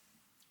 Yeah.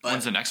 But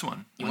When's the next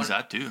one? You When's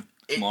want- that due?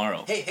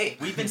 Tomorrow. Hey,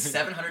 we've been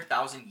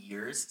 700,000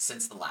 years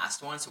since the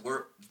last one, so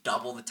we're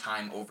double the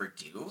time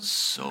overdue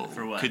So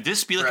For what? could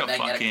this be for like a a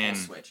magnetic pole fucking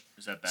switch.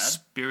 Is that bad?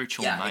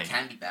 spiritual Yeah, night it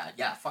can be bad.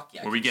 Yeah, fuck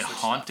yeah. where we you get switch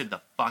haunted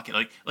the fuck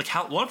like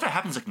how? What if that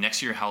happens like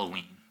next year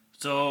Halloween?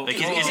 So Like,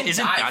 Well, we can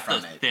isn't die that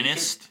from the it.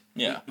 thinnest?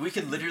 Yeah. We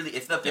could literally,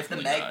 if the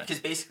Definitely die. because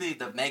basically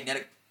the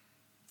magnetic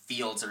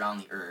fields around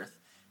the Earth,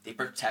 they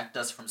protect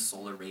us from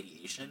solar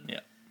radiation. Yeah.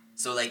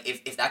 So like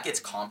if that gets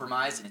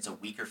compromised and it's a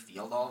weaker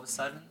field all of a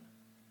sudden,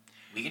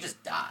 we can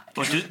just die.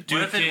 But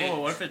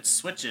what if it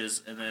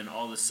switches and then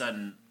all of a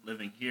sudden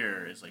living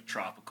here is like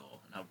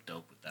tropical? And how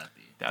dope would that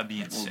be? that'd be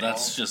Well, insane.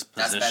 that's just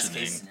That's best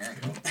positioning. case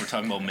scenario. We're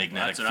talking about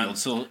magnetic That's what I'm-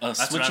 fields. So That's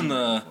what switching I'm the.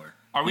 looking for.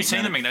 Are we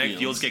saying the magnetic magnetic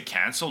fields get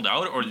canceled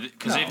out, or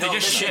because if they No,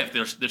 just no.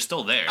 shift, they're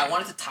still there? I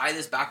wanted to tie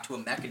this back to a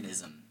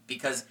mechanism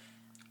because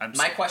I'm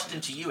my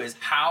question to you is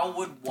how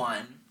would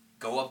one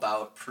go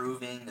about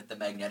proving that the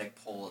magnetic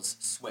poles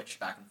switch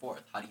back and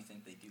forth? How do you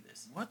think they do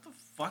this? What the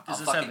fuck I'll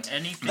does this have fucking-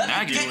 anything Let to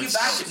me do get you with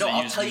back to They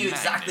I'll use tell you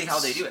exactly how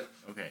they magnets. do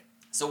it. Okay.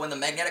 So when the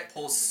magnetic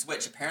poles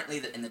switch,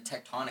 apparently in the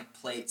tectonic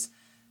plates,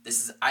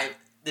 this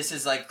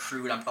is like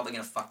crude. I'm probably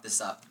gonna fuck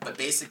this up, but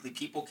basically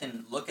people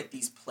can look at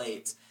these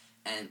plates,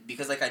 and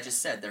because like I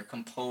just said, they're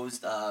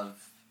composed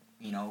of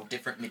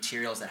different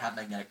materials that have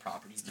magnetic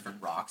properties,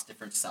 different rocks,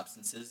 different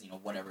substances,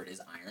 whatever it is,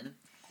 iron,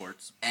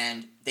 Quartz.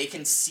 and they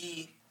can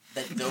see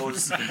that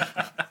those.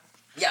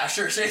 Yeah,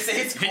 sure. Should I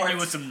say it's Hit you with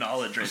quartz? some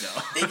knowledge right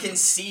now. They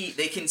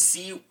can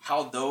see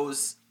how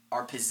those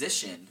are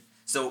positioned.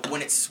 So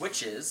when it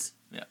switches,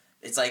 Yeah.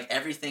 it's like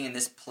everything in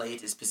this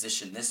plate is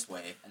positioned this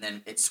way, and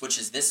then it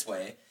switches this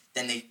way,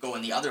 then they go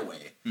in the other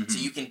way. So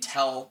you can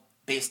tell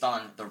based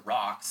on the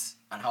rocks,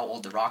 on how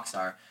old the rocks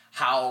are,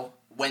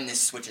 when this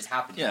switch is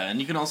happening. Yeah, and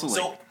you can also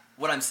So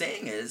what I'm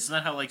saying is Isn't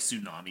that how like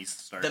tsunamis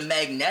start? the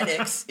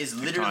magnetics is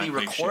literally Tectonic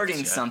plate recording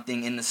shifts, yeah.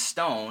 something in the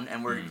stone,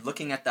 and we're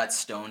looking at that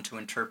stone to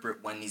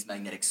interpret when these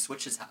magnetic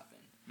switches happen.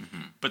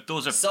 But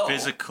those are So-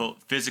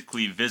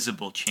 physically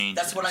visible changes.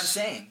 That's what I'm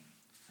saying.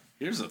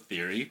 Here's a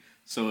theory.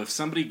 So if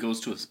somebody goes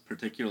to a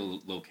particular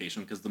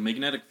location, because the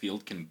magnetic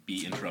field can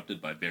be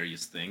interrupted by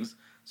various things.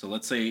 So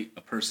let's say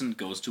a person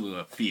goes to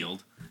a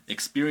field,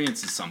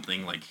 experiences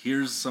something, like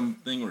hears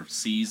something or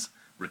sees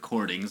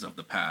recordings of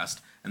the past,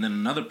 and then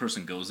another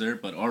person goes there,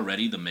 but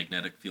already the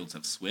magnetic fields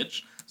have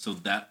switched, so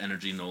that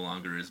energy no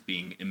longer is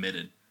being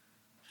emitted.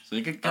 So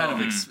you can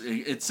kind of,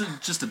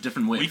 just a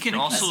different way. We of can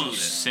thinking also about it.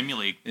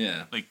 simulate.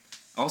 Yeah. Like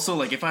Also,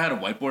 like if I had a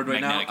whiteboard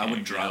right now, Magnetic I would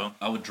energy, draw. though.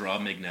 I would draw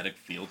magnetic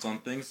fields on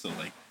things. So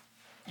like,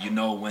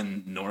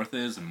 when north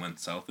is and when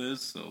south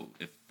is. So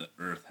if the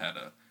Earth had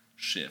a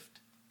shift,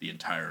 the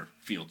entire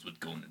fields would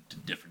go in a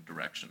different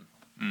direction.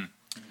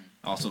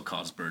 Also,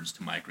 cause birds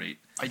to migrate.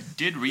 I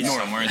did read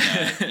somewhere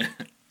that,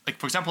 like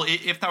for example,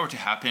 if that were to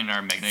happen,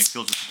 our magnetic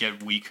fields would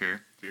get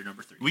weaker. Fear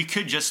number 3. We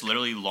could just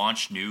literally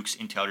launch nukes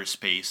into outer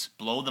space,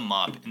 blow them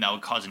up, and that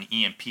would cause an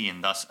EMP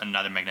and thus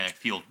another magnetic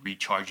field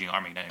recharging our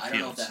magnetic I don't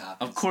know if fields. that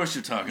happens. Of course,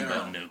 you're talking No.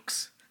 about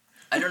nukes.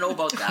 I don't know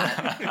about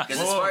that because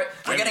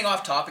we're getting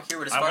off topic here.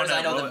 But as far as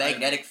I know, the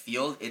magnetic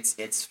field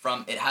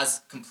it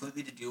has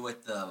completely to do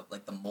with the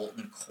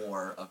molten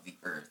core of the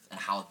Earth and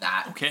how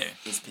that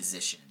is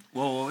positioned.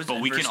 Whoa, what was But the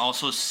we can inverse-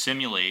 also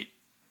simulate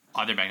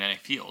other magnetic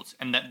fields,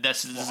 and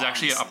this is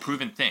actually a obviously.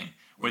 proven thing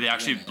where they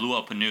actually blew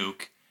up a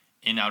nuke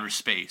in outer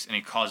space, and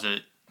it caused a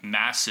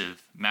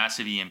massive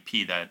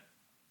EMP that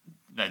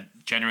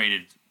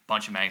generated a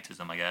bunch of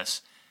magnetism, I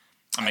guess,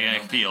 a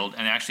magnetic field,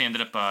 and it actually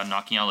ended up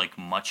knocking out like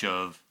much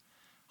of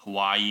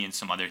Hawaii and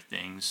some other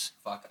things.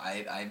 Fuck,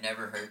 I've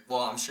never heard. Well,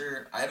 I'm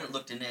sure I haven't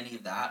looked into any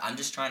of that. I'm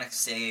just trying to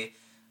say,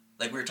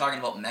 like we were talking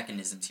about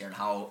mechanisms here and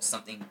how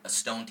a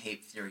stone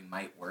tape theory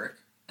might work,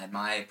 and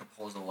my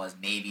proposal was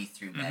maybe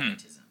through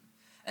magnetism,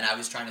 and I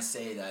was trying to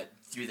say that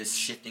through this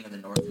shifting of the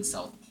North and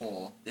South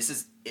Pole,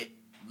 it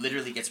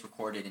literally gets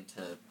recorded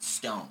into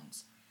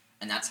stones,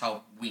 and that's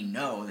how we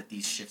know that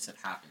these shifts have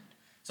happened.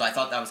 So I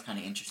thought that was kind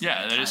of interesting.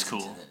 Yeah, It that is ties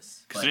cool. into this.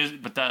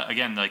 But that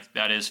again, like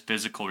that is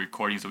physical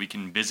recordings that we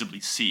can visibly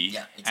see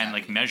Yeah, and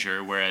like exactly.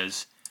 measure.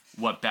 Whereas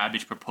what Bad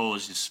Bitch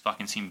proposed just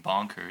fucking seemed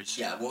bonkers.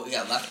 Yeah, well,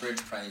 yeah,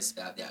 Lethbridge, Price,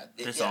 Bad, yeah.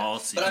 This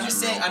all But I'm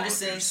seems just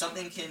saying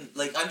something can,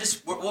 like,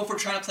 if we're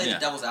trying to play the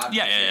devil's advocate,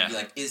 Yeah. be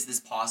like, is this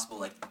possible?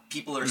 Like,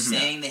 people are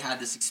saying they had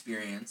this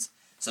experience,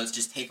 so let's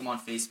just take them on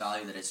face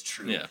value that it's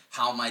true. Yeah.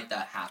 How might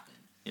that happen?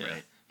 Yeah.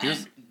 Right.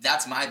 And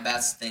that's my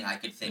best thing I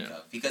could think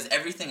of, because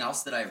everything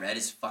else that I read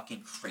is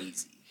fucking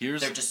crazy. They're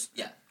just,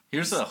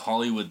 Here's a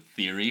Hollywood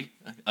theory.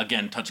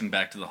 Again, touching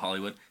back to the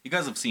Hollywood. You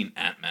guys have seen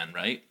Ant-Man,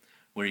 right?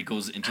 Where he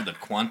goes into the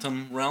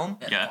quantum realm.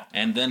 Yeah.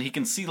 And then he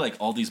can see, like,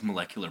 all these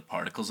molecular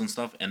particles and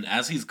stuff. And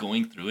as he's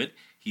going through it,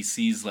 he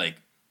sees, like,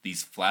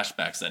 these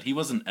flashbacks that he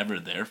wasn't ever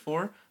there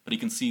for. But he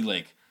can see,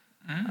 like,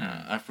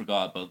 I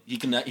forgot, but he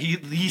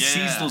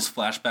sees those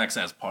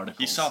flashbacks as particles.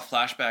 He saw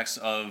flashbacks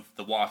of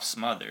the Waff's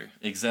mother.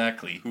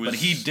 Exactly. Who But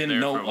he was didn't there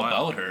know for a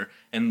while. about her.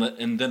 And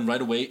then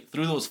right away,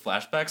 through those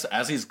flashbacks,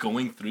 as he's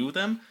going through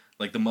them,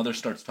 like, the mother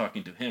starts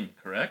talking to him,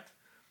 correct?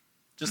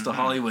 Just the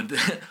Hollywood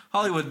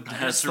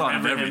has thought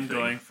of remember everything. him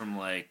going from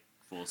like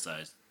full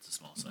size to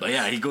small size. But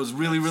yeah, he goes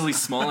really, really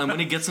small, and when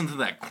he gets into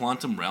that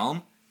quantum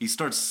realm, he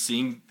starts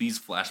seeing these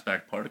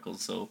flashback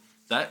particles. So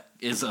that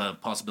is a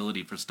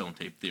possibility for stone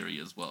tape theory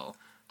as well.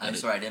 I'm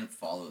sorry, I didn't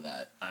follow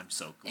that. I'm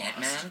so cool.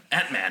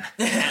 Ant-Man?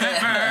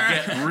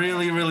 Get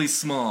really, really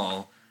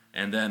small,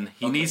 and then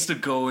he needs to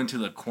go into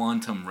the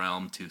quantum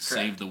realm to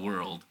save the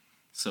world.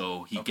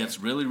 So he gets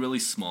really, really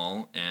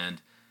small,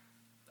 and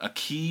a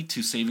key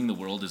to saving the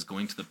world is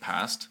going to the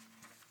past,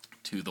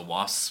 to the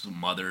Wasp's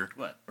mother,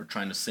 or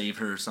trying to save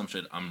her or some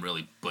shit. I'm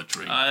really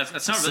butchering.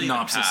 That's not really the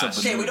synopsis of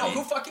past. the Okay, movie.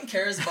 who fucking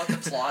cares about the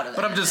plot of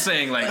that? But I'm just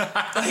saying, like,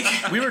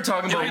 we were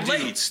talking about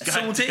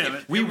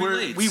we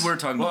were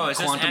talking about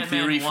quantum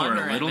theory for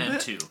a little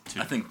bit. Two.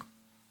 I think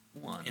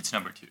one. It's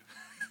number 2.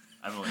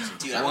 I've only seen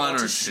Dude, I one want or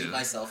to shoot two.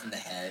 myself in the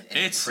head and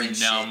It's print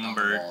shit on the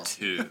number walls.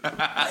 2.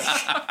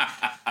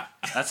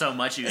 That's how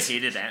much you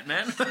hated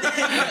Ant-Man?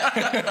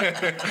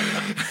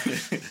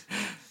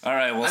 All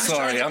right, well, I'm just trying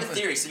sorry. to get the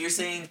theory. So you're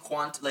saying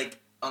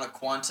on a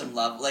quantum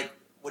level, like,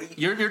 what do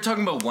you... You're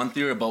talking about one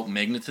theory about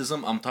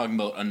magnetism. I'm talking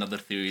about another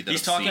theory that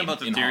He's I've talking seen about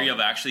the in theory of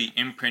Hollywood. actually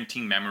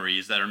imprinting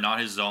memories that are not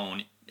his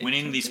own,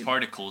 winning these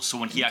particles. So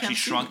when he actually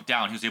shrunk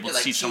down, he was able to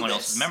see someone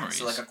else's memories.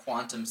 So like a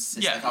quantum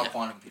system, like how a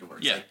quantum computer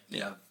works. Yeah. Like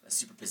you have a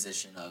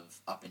superposition of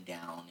up and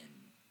down, and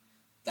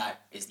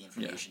that is the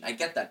information. I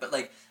get that, but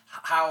like,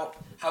 how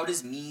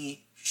does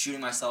me shooting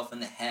myself in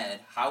the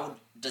head? How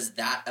does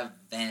that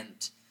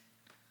event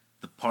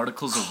The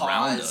particles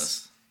around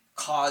us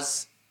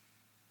cause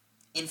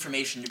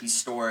information to be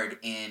stored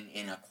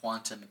in a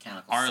quantum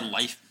mechanical Our sense?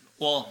 life.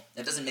 Well,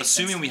 That doesn't make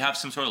assuming sense. we have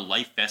some sort of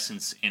life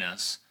essence in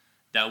us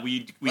that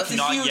we That's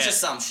cannot a huge yet.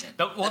 assumption.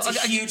 But, well,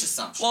 That's a huge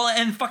assumption. Well,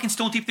 and fucking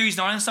stone tape theory is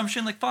not an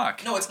assumption. Like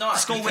fuck. No, it's not.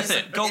 Just go with because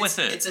it. Go with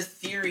it. It's a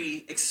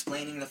theory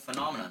explaining the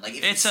phenomenon. Like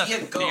if It's you a see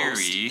a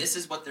ghost, theory this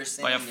is what they're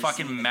saying. By a they're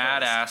fucking seeing the mad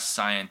ghost. ass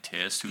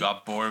scientist who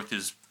got bored with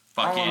his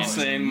All I'm fucking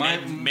saying,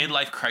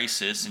 midlife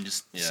crisis and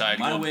just decided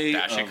to my go way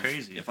batshit of,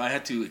 crazy. If I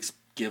had to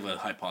give a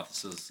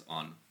hypothesis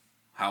on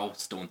how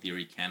stone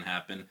theory can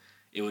happen,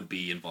 it would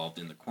be involved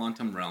in the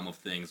quantum realm of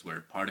things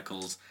where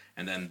particles,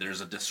 and then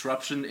there's a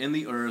disruption in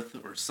the earth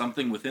or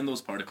something within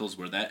those particles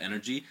where that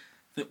energy,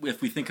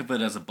 if we think of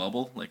it as a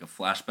bubble, like a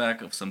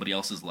flashback of somebody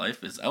else's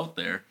life, is out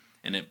there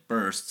and it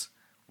bursts,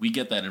 we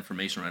get that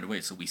information right away,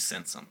 so we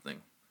sense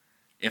something.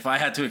 If I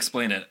had to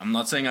explain it, I'm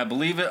not saying I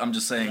believe it, I'm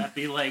just saying Would that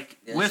be like...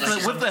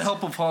 with the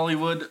help of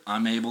Hollywood,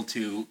 I'm able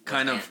to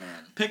kind of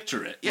Ant-Man.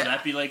 picture it. Would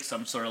that be like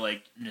some sort of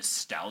like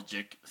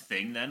nostalgic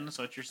thing then? Is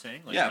what you're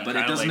saying? Like, Yeah, you but it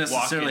kinda, doesn't like, walk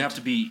necessarily have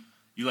to be.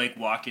 You like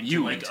walk into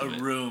you like into a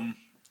it. room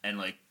and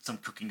like some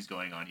cooking's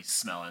going on. You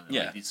smell it. And,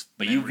 Yeah, like, these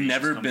but you've memories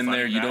never just come been there.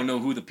 flooding You back. don't know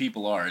who the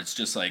people are. It's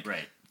just like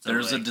Right. So,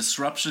 there's a like-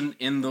 disruption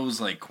in those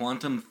like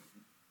quantum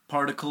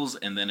particles,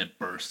 and then it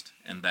burst,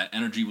 and that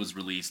energy was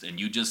released, and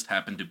you just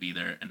happened to be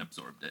there and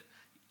absorbed it.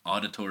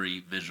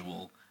 Auditory,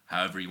 visual,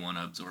 however you want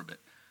to absorb it.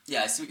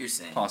 Yeah, I see what you're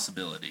saying.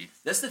 Possibility.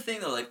 That's the thing,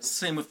 though. Like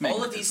Same with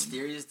all of these magnetism.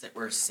 theories that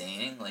we're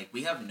saying, like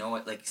we have no,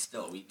 like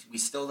still, we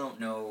still don't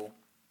know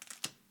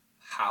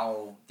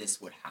how this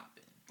would happen.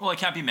 Well, it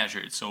can't be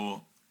measured,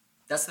 so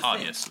That's the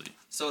obviously. thing.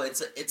 So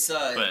it's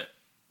a. But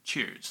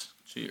cheers.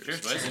 Cheers.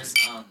 Cheers.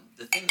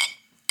 The thing.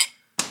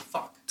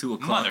 Fuck. 2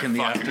 o'clock in the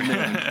Motherfucker.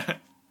 afternoon.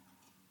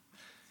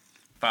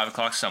 5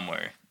 o'clock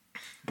somewhere.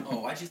 Oh,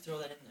 why'd you throw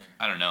that in there?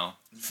 I don't know.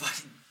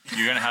 Fucking.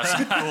 You're gonna have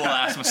some cool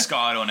ass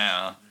Moscato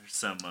now. There's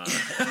some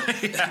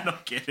no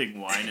kidding,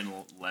 wine and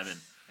lemon.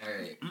 All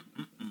right.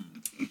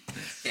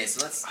 Okay,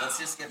 so let's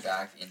just get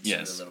back into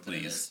Yes, a little bit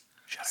of please.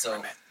 this.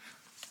 So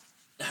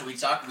we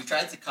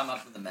tried to come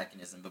up with a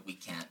mechanism, but we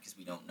can't because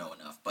we don't know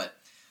enough. But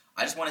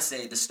I just want to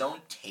say the stone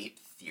tape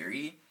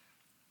theory,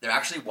 there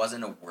actually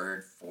wasn't a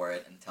word for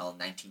it until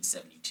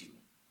 1972.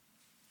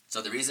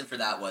 So the reason for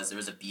that was there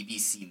was a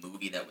BBC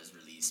movie that was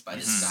released by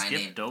this guy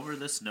named Skipped over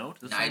this note.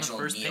 This is on Nigel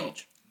the first Neal.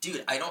 page.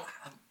 Dude, you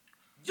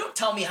don't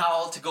tell me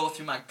how to go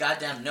through my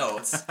goddamn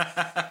notes,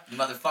 you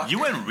motherfucker. You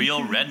went real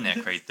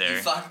redneck right You there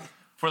fucking...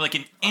 for like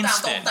an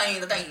instant,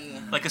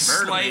 like a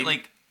slight,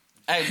 like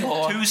Hey,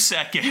 boy. 2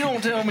 seconds. You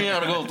don't tell me how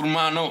to go through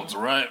my notes,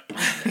 right?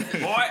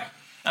 Boy.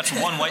 That's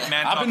one white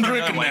man. I've been talking to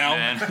drinking another white now.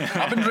 man.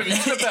 I've been drinking.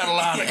 You step out of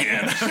line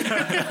again.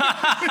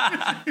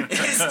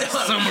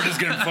 Somebody's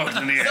getting fucked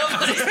in the ass.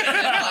 Somebody's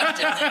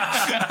getting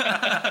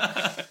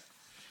fucked in.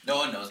 No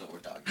one knows what we're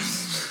talking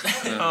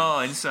about. Oh,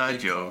 inside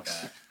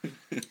jokes.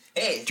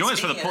 Hey, Join us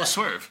for the speaking of post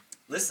swerve.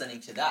 Listening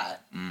to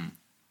that,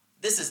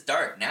 this is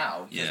dark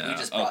now because we Yeah,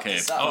 just brought okay.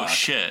 this up. Oh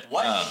shit.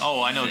 What?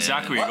 Oh, I know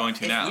exactly where you're going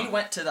to if now. we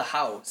went to the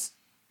house?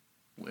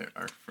 Where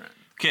our friend?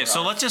 Okay,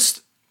 so let's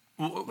just.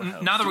 Now that Do we're you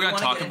going to wanna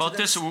talk get about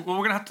into this, this? we're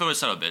going to have to throw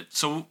this out a bit.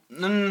 So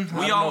I don't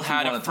we know all if we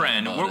had wanna a talk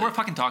friend. about We're it.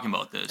 fucking talking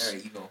about this. There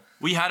you go.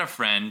 We had a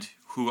friend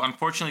who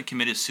unfortunately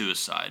committed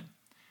suicide.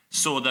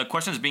 So the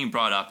question that's being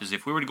brought up is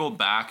if we were to go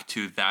back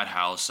to that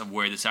house of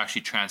where this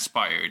actually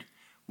transpired,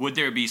 would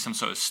there be some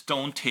sort of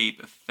stone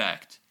tape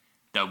effect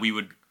that we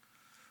would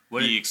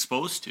be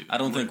exposed to? I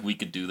don't think we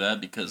could do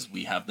that because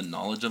we have the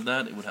knowledge of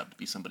that. It would have to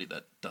be somebody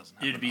that doesn't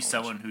have It'd the be knowledge.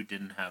 someone who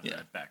didn't have Yeah.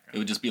 that background. It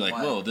would just be like,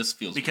 Why? whoa, this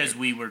feels Because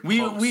weird. we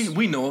were we close.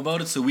 we know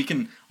about it, so we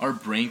can our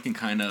brain can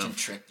kind of Can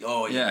trick.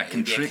 Oh, yeah, it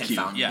can would be a trick you.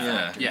 confounding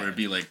Yeah, factor. where it'd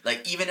be like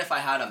Like even if I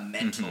had a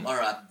mental or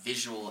a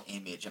visual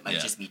image, it might Yeah.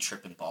 just be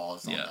tripping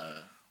balls on Yeah.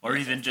 the. Or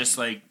even just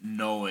like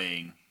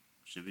knowing.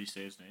 Should we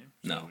say his name?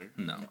 Is that no, weird?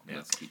 no. Yeah.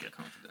 Let's keep it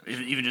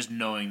confidential. Even just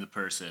knowing the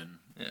person.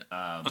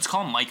 Yeah. Let's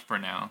call him Mike for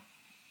now.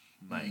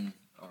 Mike.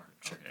 Or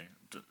trick.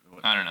 Okay.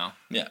 I don't know.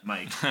 Yeah.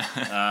 Mike.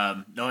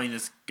 Knowing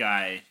this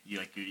guy,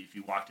 if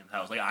you walked in the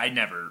house, like I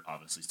never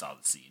obviously saw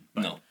the scene.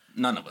 But No,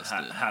 none of us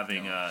did.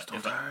 having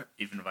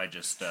even if I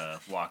just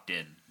walked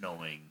in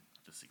knowing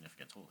the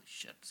significance, holy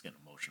shit, it's getting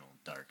emotional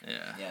and dark.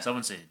 Yeah. Yeah.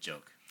 Someone say a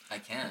joke. I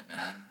can't,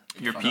 man.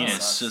 It Your fucking penis.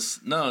 It's sucks.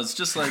 just no. It's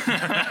just like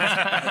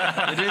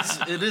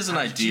it is an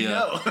idea.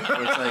 Where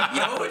it's like You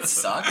know what would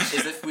suck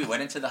is if we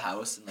went into the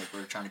house and like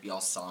we were trying to be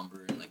all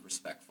somber and like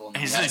respectful. And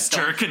He's we had just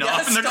stone- jerking yeah,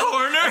 off in the stone-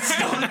 corner.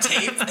 Stone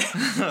tape.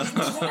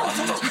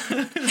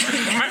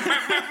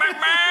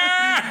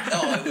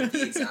 Oh, it would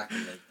be exactly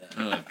like that.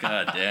 oh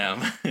god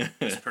damn.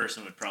 This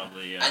person would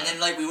probably. And then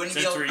like we wouldn't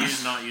be since able.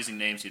 we're not using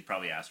names, he'd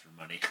probably ask for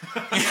money.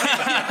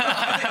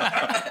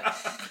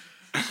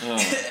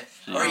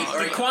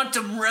 or The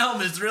quantum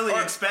realm is really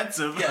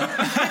expensive. Yeah.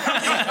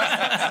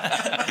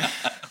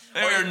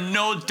 There are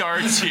no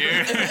darts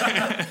here.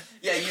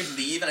 Yeah, you'd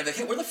leave, and I'd be like,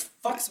 "Hey, where the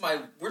fuck's my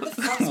wallet?"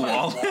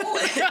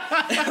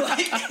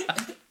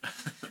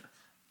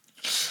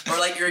 Like, or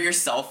like your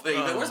cell phone. You'd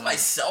be like, "Where's my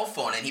cell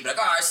phone?" And he'd be like,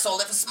 "Oh, I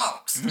sold it for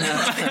smokes."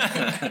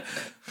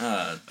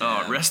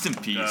 Oh, rest in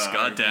peace.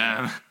 God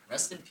damn.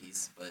 Rest in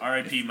peace. But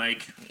R.I.P.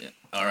 Mike. Yeah.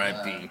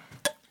 R.I.P.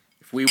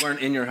 If we weren't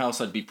in your house,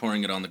 I'd be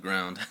pouring it on the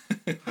ground.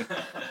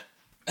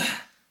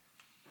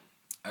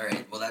 all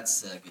right, well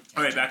that's good.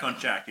 All right, back on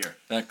track here.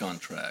 Back on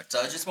track. So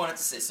I just wanted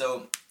to say,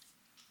 so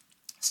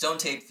stone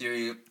tape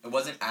theory, it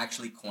wasn't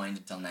actually coined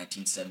until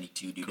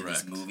 1972 due to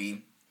Correct. this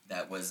movie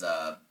that was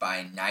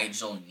by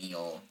Nigel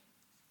Neal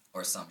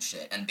or some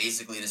shit. And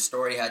basically the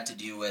story had to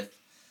do with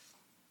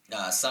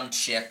some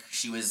chick.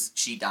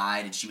 She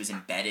died and she was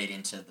embedded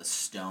into the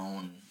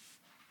stone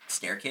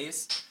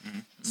staircase. Mm-hmm.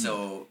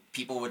 So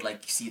people would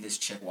like see this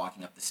chick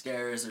walking up the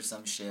stairs or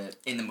some shit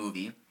in the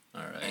movie.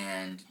 All right.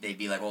 And they'd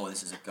be like, "Oh,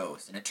 this is a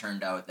ghost," and it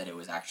turned out that it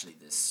was actually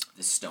this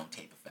stone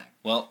tape effect.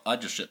 Well, I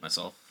just shit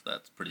myself.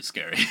 That's pretty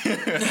scary.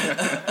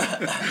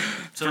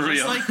 So For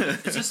is real.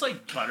 this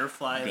like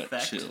butterfly Got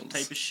effect chills.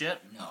 type of shit?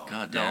 No,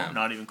 God No, damn.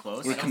 not even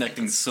close. We're I don't connecting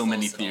think it's so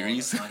many close at all.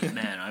 theories. Not even-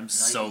 Man, I'm not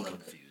so even a little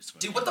bit. confused.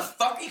 Dude, what the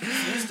fuck are you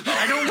confused about?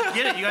 I don't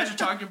get it. You guys are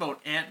talking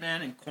about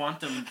Ant-Man and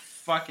quantum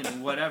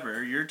fucking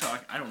whatever. You're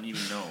talking. I don't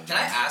even know. Can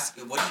I ask,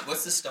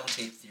 what's the stone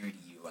tape theory to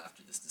you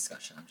after this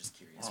discussion? I'm just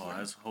curious. Oh, What- I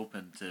was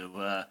hoping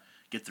to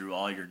get through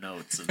all your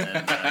notes and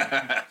then.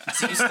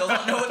 So you still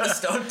don't know what the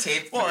stone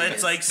tape theory Well, is?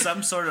 it's like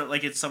some sort of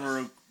like it's some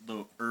of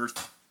the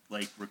Earth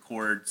like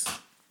records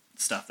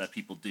stuff that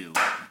people do,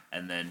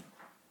 and then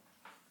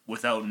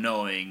without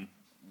knowing,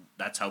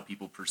 that's how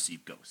people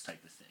perceive ghosts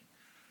type of thing.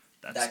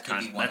 That's That could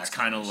be one That's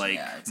kind of like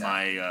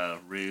explanation. Yeah,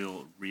 exactly.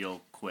 my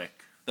real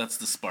quick That's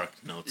the Spark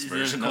Notes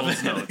There's version of Cole's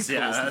it. notes.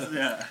 Yeah,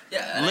 yeah.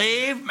 Yeah.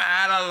 Leave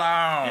Matt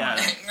alone.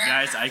 Yeah,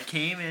 guys, I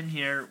came in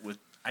here with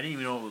I didn't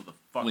even know what the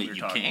fuck Wait, we were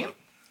you talking came? about.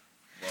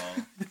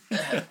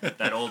 Well,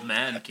 that old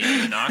man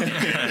came knocking.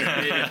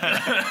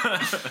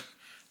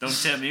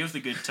 Don't tempt me with a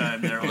good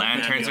time there, old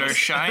Lanterns man are goes.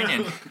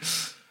 shining.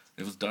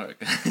 It was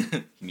dark.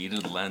 He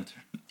needed a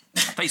lantern. I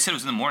thought you said it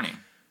was in the morning.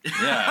 Yeah.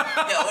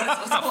 Yeah,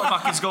 what's going on?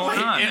 Fuck is going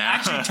on, Yeah, man?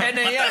 actually, 10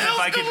 a.m. if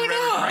I can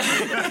remember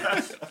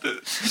correctly.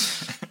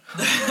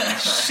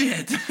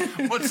 Shit.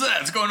 What's that?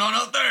 What's going on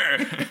out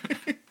there?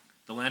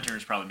 The lantern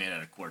is probably made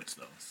out of quartz,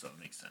 though, so it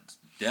makes sense.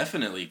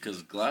 Definitely,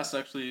 because glass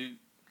actually...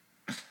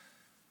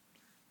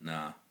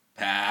 Nah.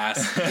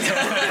 Pass.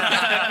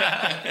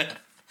 I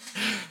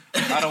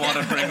don't want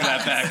to bring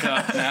that back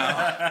up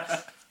now.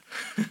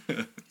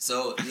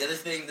 So the other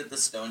thing that the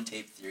stone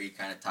tape theory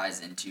kind of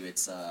ties into,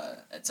 it's a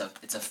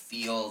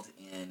field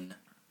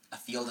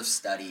of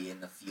study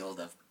in the field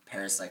of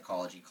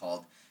parapsychology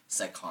called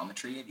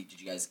psychometry. Did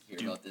you guys hear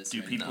about this? Do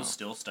or people no?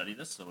 still study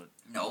this? So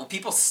No,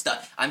 people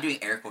I'm doing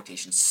air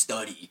quotation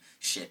study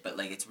shit, but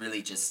like it's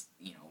really just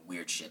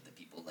weird shit that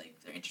people like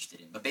they're interested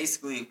in. But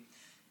basically,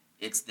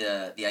 it's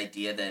the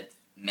idea that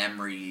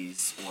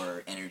memories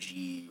or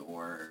energy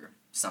or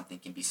something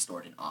can be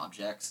stored in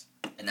objects,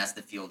 and that's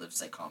the field of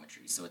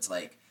psychometry. So it's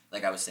like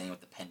I was saying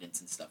with the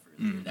pendants and stuff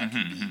earlier, that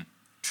can be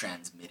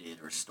transmitted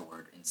or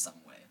stored in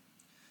some way.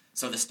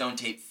 So the stone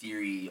tape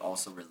theory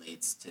also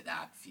relates to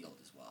that field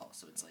as well.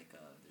 So it's like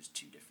there's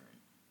two different.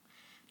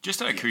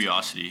 Just out of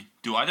curiosity,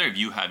 do either of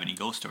you have any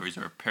ghost stories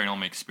or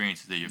paranormal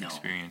experiences that you've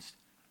experienced?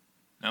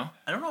 No?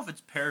 I don't know if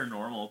it's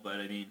paranormal, but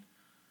I mean,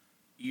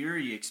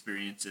 eerie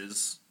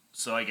experiences.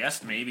 So I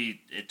guess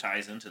maybe it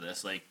ties into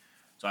this. Like,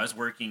 so I was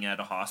working at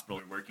a hospital.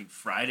 We were working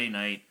Friday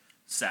night,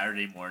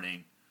 Saturday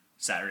morning,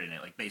 Saturday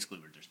night. Like, basically,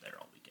 we were just there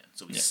all weekend.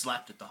 So we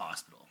slept at the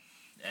hospital.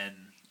 And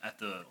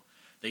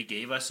they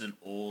gave us an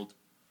old,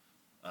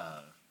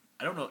 I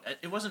don't know,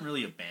 it wasn't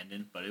really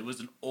abandoned, but it was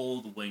an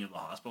old wing of the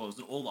hospital. It was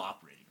an old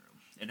operating room.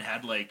 And it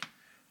had, like,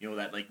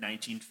 that, like,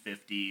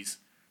 1950s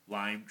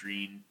lime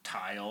green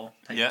tile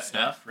type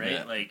stuff, right?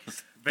 Yeah. Like,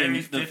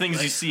 the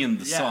things you see in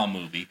the Saw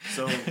movie.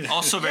 So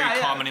also very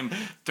common in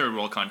third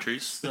world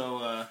countries.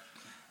 So,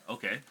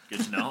 okay,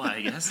 good to know,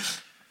 I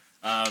guess.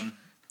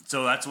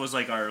 So that was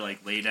like our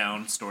like lay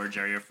down storage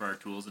area for our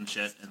tools and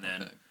shit, and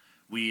then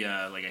we,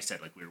 like I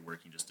said, like we were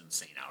working just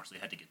insane hours. So we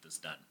had to get this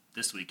done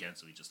this weekend,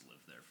 so we just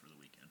lived there for the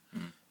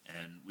weekend,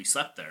 and we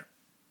slept there.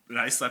 And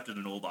I slept in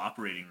an old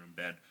operating room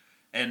bed,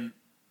 and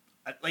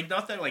like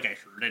not that like I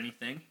heard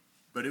anything,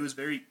 but it was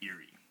very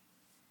eerie.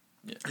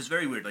 Yeah. It was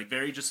very weird, like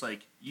very just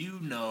like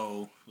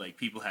like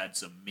people had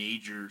some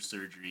major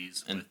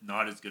surgeries and with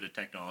not as good a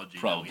technology.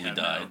 Probably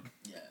died.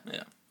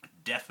 Yeah,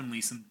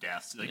 definitely some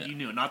deaths. Like you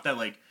knew, not that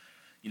like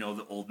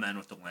the old man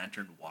with the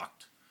lantern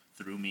walked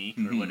through me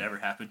or whatever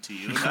happened to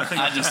you.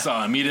 I just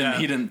saw him. He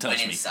didn't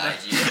touch me. Inside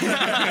you.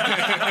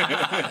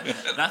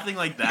 Nothing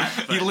like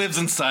that. He lives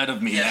inside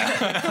of me.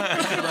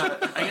 Yeah.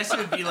 I guess it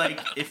would be like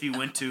if you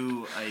went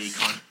to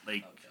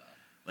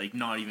like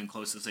not even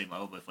close to the same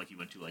level, but if like you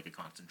went to like a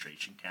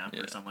concentration camp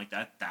or something like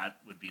that, that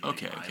would be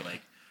like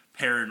like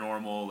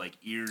paranormal, like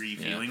eerie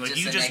feeling. Like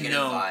just you just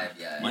know.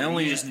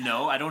 Vibe, you just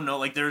know. I don't know.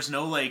 Like there's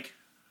no like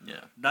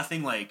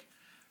nothing like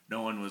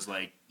no one was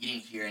like you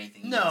didn't hear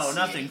anything. No,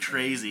 nothing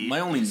crazy.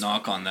 My only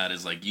knock on that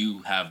is like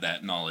you have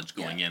that knowledge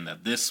going in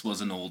that this was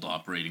an old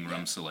operating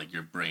room, so like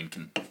your brain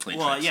can play.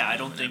 Well, I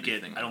don't think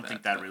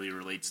think that really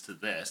relates to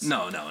this.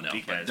 No.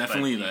 Because,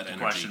 definitely but that. The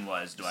energy question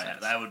was, do I have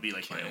that? Would be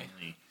like my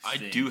only. I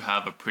do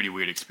have a pretty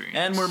weird experience.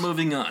 And we're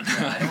moving on.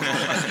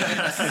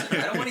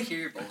 I don't want to hear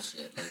your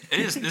bullshit.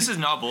 Like, This is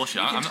not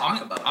bullshit.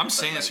 I'm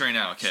saying this right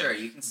now. Okay. Sure,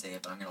 you can say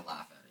it, but I'm gonna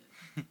laugh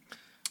at it.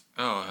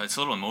 Oh, it's a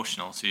little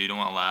emotional, so you don't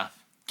want to laugh.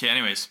 Okay.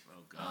 Anyways.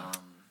 Oh God.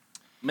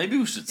 Maybe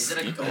we should. Is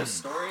it a ghost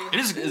story? It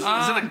is. Is it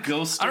a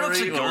ghost story? I don't know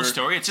if it's a ghost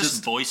story. It's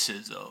just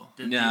voices, though.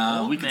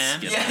 Yeah, we can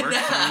skip it.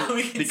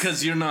 Yeah,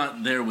 because you're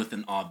not there with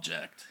an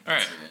object. All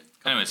right.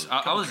 Anyways,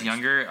 I was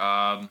younger.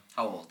 How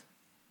old?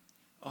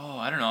 Oh,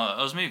 I don't know.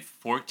 I was maybe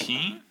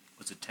 14.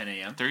 Was it 10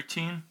 a.m.?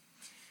 13?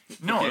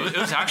 No, it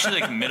was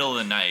actually like middle of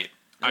the night.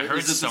 I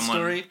heard someone. The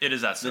story? It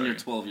is that story. Then you're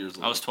 12 years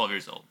old. I was 12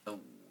 years old. Oh.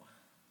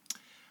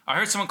 I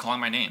heard someone calling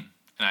my name,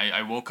 and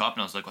I woke up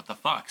and I was like, "What the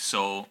fuck?"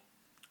 So,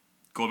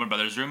 go to my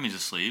brother's room. He's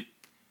asleep.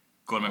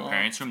 Go to my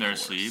parents' room. They're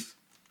asleep.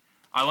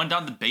 I went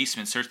down to the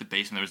basement, searched the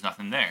basement. There was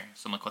nothing there.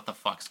 So I'm like, "What the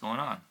fuck's going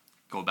on?"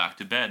 Go back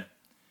to bed.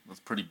 That's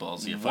pretty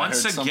ballsy. If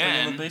Once I heard something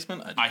again, in the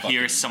basement, I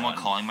hear someone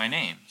calling my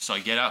name. So I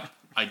get up.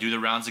 I do the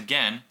rounds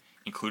again,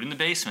 including the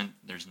basement.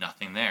 There's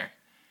nothing there.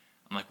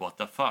 I'm like, what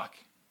the fuck?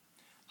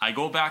 I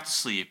go back to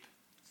sleep.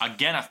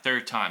 Again, a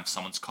third time,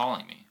 someone's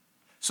calling me.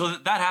 So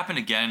that happened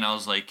again, and I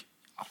was like,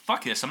 oh,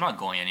 fuck this. I'm not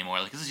going anymore.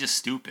 Like, this is just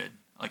stupid.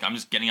 Like, I'm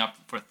just getting up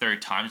for a third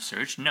time to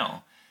search?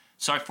 No.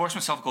 So I forced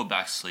myself to go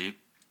back to sleep.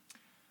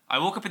 I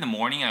woke up in the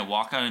morning, and I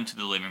walk out into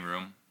the living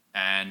room,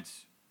 and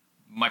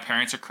my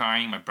parents are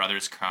crying, my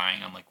brother's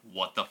crying. I'm like,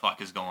 what the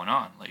fuck is going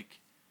on? Like,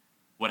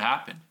 what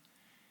happened?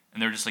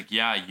 And they're just like,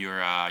 yeah,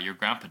 your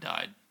grandpa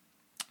died.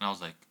 And I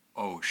was like,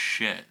 oh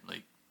shit.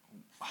 Like,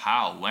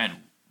 how?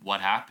 When? What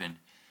happened?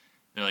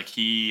 They're like,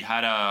 he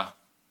had a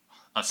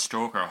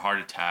stroke or a heart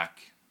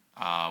attack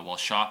while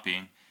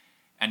shopping,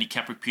 and he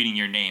kept repeating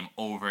your name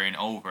over and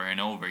over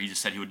and over. He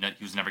just said he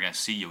was never going to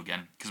see you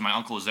again, because my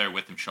uncle was there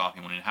with him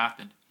shopping when it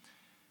happened.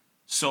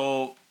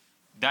 So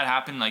that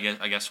happened, I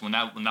guess when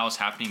that was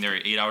happening, they were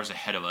 8 hours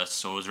ahead of us.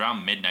 So it was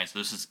around midnight. So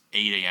this is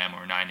 8 a.m.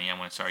 or 9 a.m.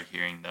 when I started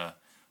hearing the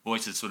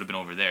voices. Would have been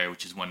over there,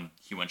 which is when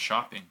he went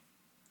shopping.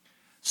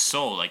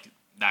 So, like,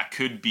 that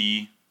could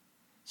be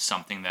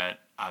something that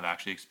I've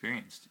actually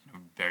experienced in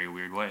a very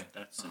weird way.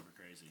 That's super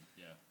crazy.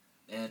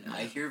 Yeah. And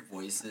I hear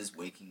voices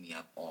waking me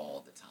up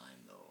all the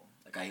time, though.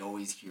 Like I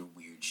always hear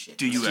weird shit.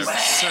 Do you ever?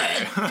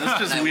 That's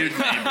just weird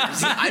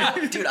neighbors.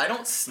 I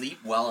don't sleep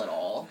well at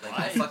all.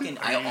 Like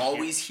I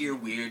always hear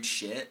weird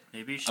shit.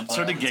 Maybe you should. I'm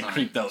starting to get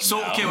creeped out. So,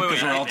 now, okay, wait,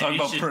 because we're all talking maybe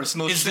you about should-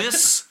 personal Is shit.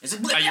 this Is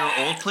it at your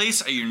old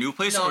place, at your new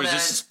place, No, or is man.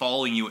 this just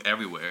following you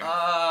everywhere?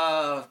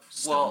 Well,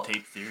 Stone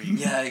tape theory.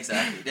 yeah,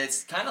 exactly.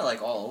 It's kind of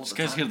like all over. This the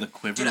guy's time. hear the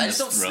quiver Dude, in I his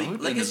just don't throat.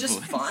 sleep. Like and it's his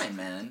just voice. fine,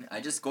 man. I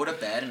just go to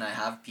bed and I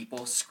have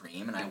people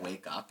scream and I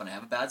wake up and I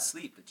have a bad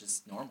sleep. It's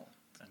just normal.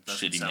 That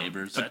doesn't Shitty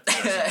neighbors. That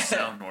doesn't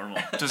sound normal.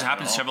 Does it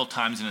happen at all. several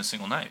times in a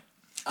single night?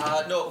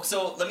 No.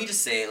 So let me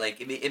just say, like,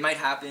 it might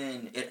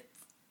happen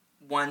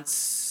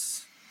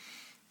once.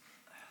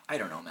 I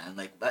don't know, man.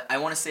 Like, I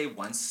want to say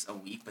once a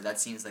week, but that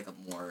seems like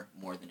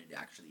more than it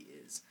actually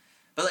is.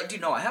 But like,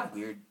 dude, no, I have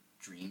weird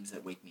dreams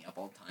that wake me up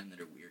all the time that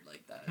are weird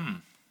like that.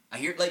 I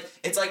hear like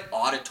it's like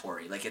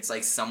auditory, like it's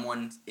like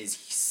someone is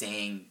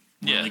saying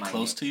Really my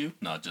close name. to you,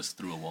 not just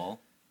through a wall.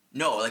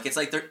 No, like it's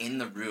like they're in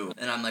the room,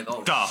 and I'm like,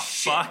 oh The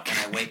shit, fuck? and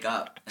I wake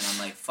up, and I'm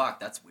like, fuck,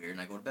 that's weird,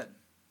 and I go to bed.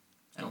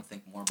 I don't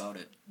think more about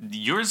it.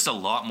 Yours is a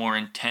lot more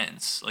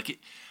intense. Like,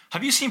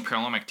 have you seen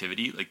Paranormal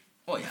Activity? Like,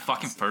 Oh yeah, the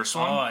fucking honestly. first Oh,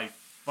 one? I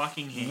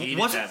fucking hated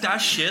Wasn't that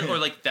movie. shit, or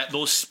like that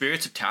those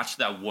spirits attached to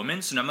that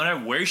woman? So no matter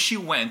where she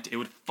went, it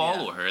would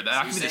follow Yeah. her. That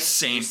So could be you're the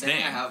saying- same you're saying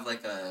thing. I have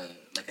like a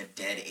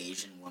dead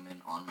Asian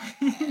woman on my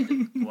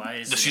head. Why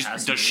is Does it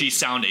has to does be she Asian?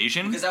 sound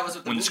Asian Because that was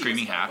what the when the movie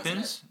screaming was about, wasn't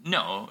happens?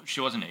 No, she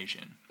wasn't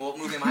Asian. What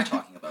movie am I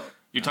talking about?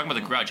 You're talking about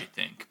The Grudge, I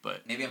think,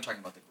 but Maybe I'm talking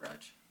about The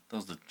Grudge. That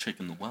was the chick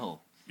in the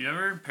well. You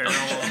remember in in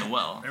Paranormal? the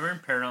well. Remember in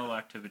Paranormal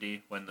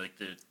Activity when like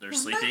they're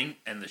sleeping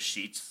and the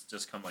sheets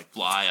just come like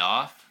Fly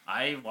off.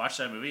 I watched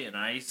that movie and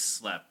I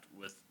slept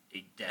with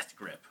a death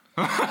grip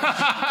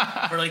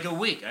for like a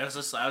week. I was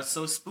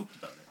so spooked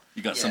about it.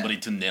 You got Yeah. somebody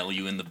to nail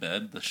you in the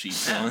bed, the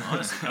sheets on.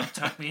 Honestly, come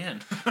tuck me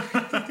in.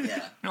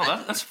 Yeah. No,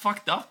 that's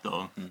fucked up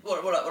though.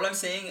 What I'm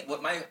saying,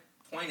 what my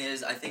point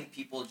is, I think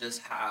people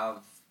just have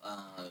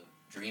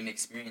dream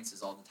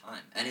experiences all the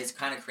time, and it's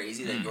kind of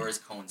crazy that yours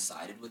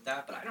coincided with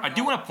that. But I don't. I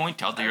do know. want to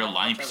point out that I you're a don't know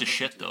lying how much piece of I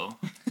shit look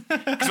though.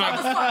 'Cause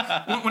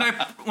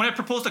when I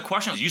proposed the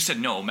question, you said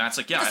no. Matt's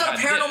like, yeah, It's I not a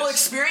had paranormal this.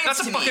 experience. That's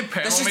a to fucking me.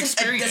 paranormal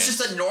experience. That's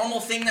just a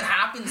normal thing that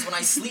happens when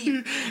I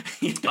sleep.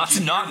 That's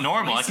not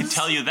normal. I can voices?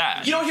 tell you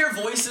that. You don't hear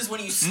voices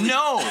when you sleep.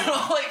 No.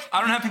 Like, I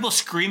don't have people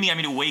screaming at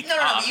me to wake no,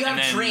 up. but you and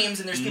have then dreams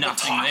and there's people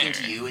nothing talking there.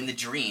 to you in the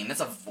dream. That's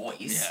a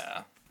voice.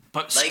 Yeah.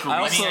 But Like, screaming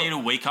also- at you to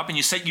wake up, and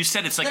you said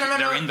it's like No,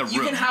 they're in the room.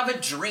 You can have a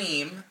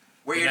dream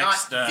where you're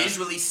Next, not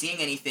visually seeing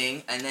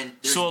anything, and then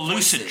there's so a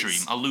lucid voices.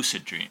 dream, a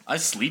lucid dream. I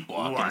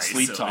sleepwalk Why? and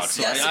sleep So talk, it's-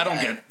 so Yes, I don't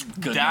yeah.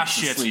 get good That nights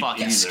of shit's sleep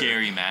fucking either.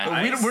 scary, man. But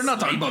I we're not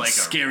talking sleep about like a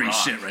scary rock.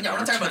 shit right Yeah, now.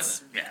 we're talking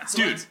about. Yeah. So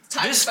Dude, let's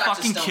tie this back to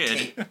fucking Stone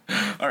kid-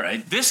 Tape. All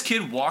right. This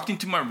kid walked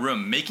into my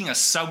room making a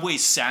Subway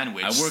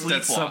sandwich. I worked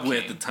at Subway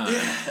at the sleepwalking.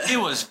 time. It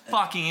was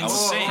fucking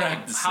was insane.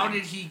 practicing. How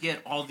did he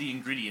get all the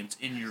ingredients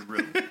in your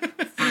room?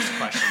 First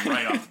question,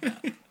 right off the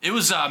bat. It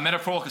was a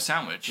metaphorical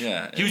sandwich.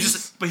 Yeah, He was it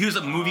just, but he was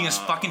like, moving his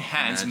fucking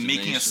hands and making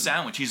a imagination.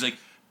 sandwich. He's like,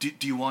 do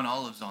you want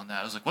olives on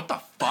that? I was like, what the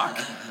fuck?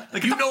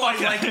 Like, You know I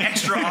like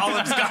extra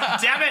olives, god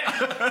damn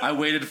it! I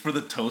waited for the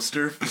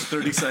toaster for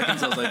 30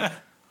 seconds. I was like,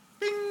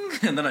 ding,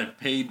 and then I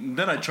paid. And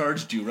then I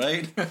charged you,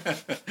 right?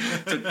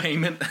 Took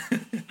payment.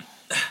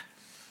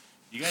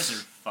 You guys are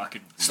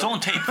fucking. Stone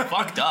Tape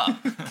fucked up.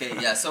 Okay,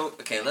 yeah. So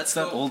okay, let's It's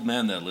that go. old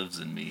man that lives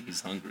in me. He's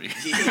hungry.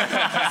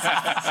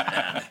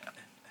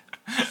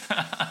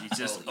 He's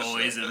just Holy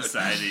always shit.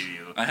 inside of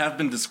you. I have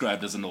been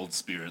described as an old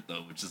spirit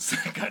though, which is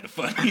kind of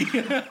funny.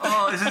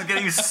 Oh, this is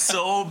getting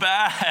so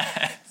bad.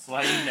 That's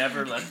why you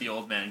never let the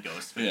old man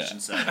ghost finish Yeah.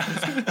 inside.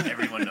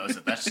 Everyone knows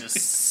it. That's just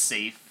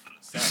safe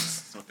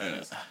sex. That's what that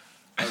is.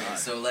 Okay,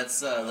 so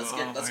let's Oh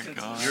conclude.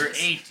 God. You're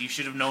 8. You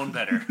should have known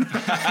better.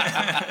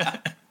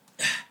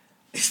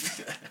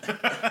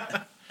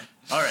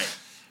 All right.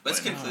 Let's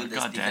conclude this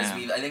God because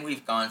damn. I think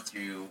we've gone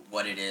through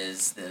what it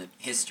is, the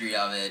history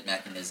of it,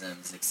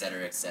 mechanisms,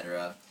 etc.,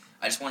 etc.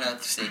 I just want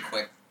to say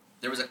quick.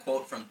 There was a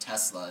quote from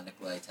Tesla,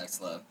 Nikola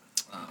Tesla.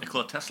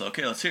 Nikola Tesla.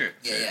 Okay, let's hear it.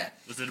 Yeah.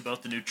 Was it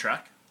about the new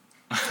truck?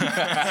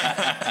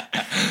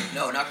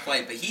 No, not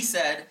quite. But he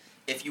said,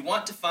 if you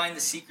want to find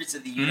the secrets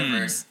of the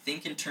universe,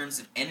 think in terms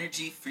of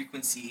energy,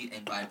 frequency,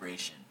 and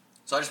vibration.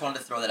 So I just wanted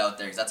to throw that out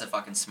there because that's a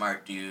fucking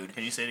smart dude.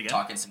 Can you say it again?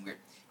 Talking some weird.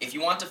 If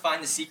you want to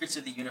find the secrets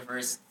of the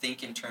universe,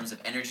 think in terms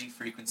of energy,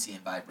 frequency,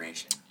 and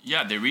vibration.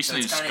 Yeah, they So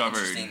recently it's kind of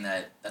discovered.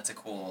 interesting that's a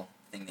cool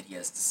thing that he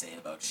has to say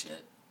about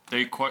shit.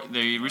 They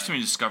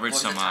recently discovered Well,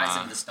 some. it ties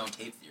into the stone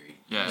tape theory.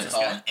 yeah. It's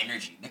all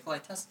energy. Nikola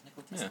Tesla.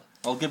 Yeah.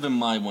 I'll give him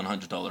my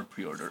 $100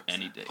 pre-order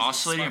any day.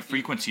 Oscillating Smart people.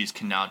 frequencies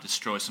can now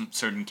destroy some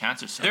certain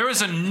cancer cells. There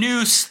is a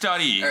new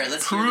study All right,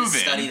 let's hear proven. the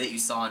study that you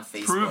saw on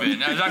Facebook.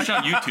 Proven. It was actually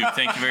on YouTube.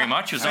 Thank you very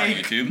much. It was on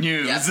YouTube.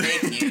 News. Yeah,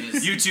 fake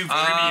news. YouTube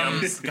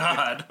premiums.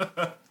 God.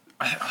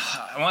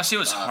 I want to say it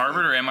was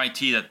Harvard or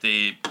MIT that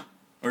they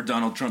Or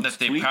Donald Trump's that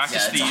they tweets.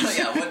 practice Yeah,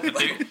 it's all- these. yeah, what-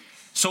 they-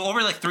 so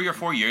over like 3 or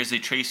 4 years, they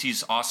trace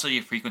these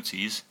oscillating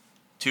frequencies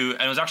to,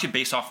 and it was actually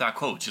based off that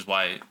quote, which is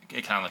why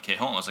it kind of like hit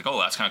home. I was like, oh,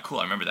 that's kind of cool.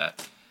 I remember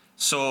that.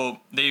 So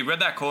they read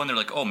that code and they're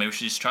like, oh, maybe we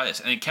should just try this.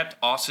 And they kept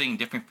oscillating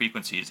different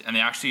frequencies. And they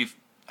actually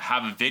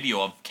have a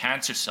video of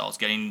cancer cells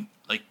getting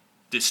like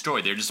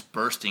destroyed. They're just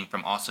bursting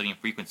from oscillating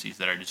frequencies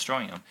that are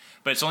destroying them.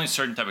 But it's only a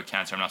certain type of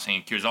cancer. I'm not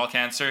saying it cures all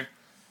cancer.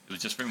 It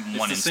was just from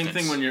one It's the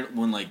instance. same thing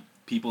when like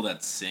people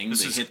that sing,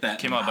 hit that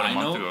came out about a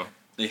month ago.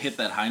 They hit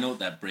that high note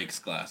that breaks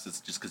glass. It's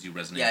just because you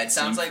resonate. Yeah, it with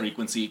sounds same like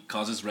frequency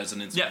causes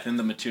resonance within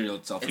the material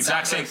itself.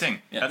 Exact same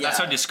thing. Yeah. That's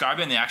how I describe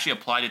it, and they actually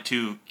applied it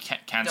to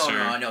cancer.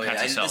 No.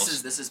 Cancer And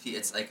cells. this is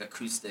it's like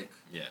acoustic.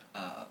 Yeah.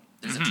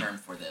 There's a term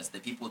for this.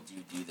 That people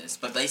do this,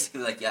 but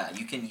basically, like, yeah,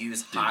 you can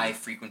use high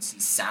frequency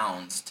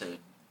sounds to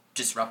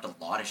disrupt a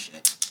lot of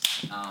shit.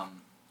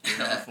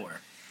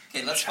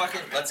 Okay,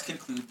 let's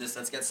conclude this.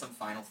 Let's get some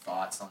final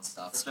thoughts on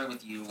stuff. Let's start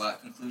with you.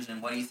 Conclusion.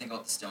 What do you think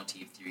about the stone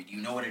tape theory? Do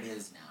you know what it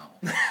is now?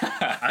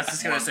 I was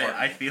just gonna say,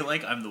 I feel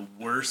like I'm the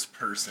worst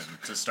person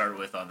to start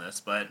with on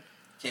this, but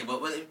okay,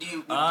 what do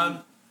you?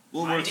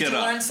 We'll work did it you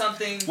up. learn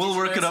something? We'll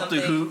work it up to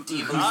who's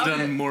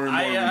done more and more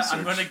research.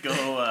 I'm gonna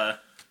go.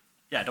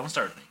 Yeah, don't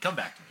start with me. Come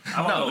back to me.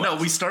 No,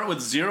 we start with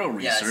zero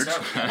research.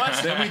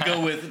 Then we go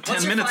with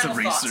 10 minutes of What's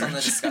your final thoughts on the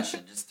research.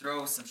 discussion? Just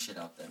throw some shit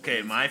out there.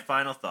 Okay, my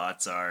final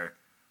thoughts are,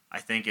 I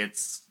think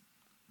it's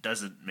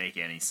doesn't make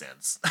any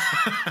sense.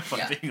 If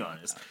I'm being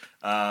honest.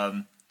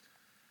 I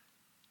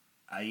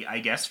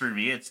guess for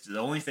me, it's the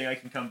only thing I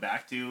can come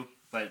back to,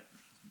 but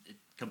it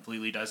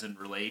completely doesn't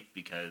relate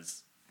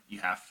because you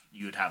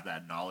would have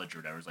that knowledge or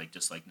whatever. It's like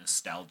just like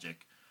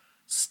nostalgic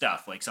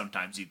stuff. Like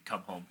sometimes you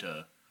come home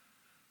to,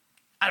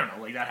 I don't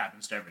know, like that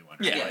happens to everyone.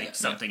 Right? Yeah, like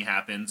something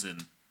happens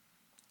and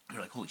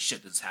you're like, holy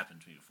shit, this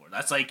happened to me before.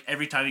 That's like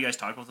every time you guys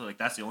talk about it, like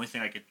that's the only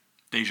thing I could.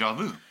 Deja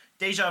vu.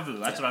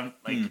 That's what I'm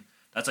like.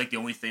 That's like the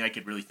only thing I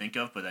could really think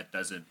of, but that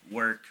doesn't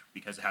work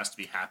because it has to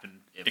be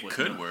happen. It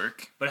could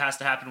work, but it has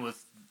to happen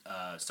with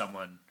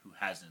someone who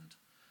hasn't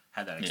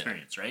had that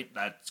experience, right?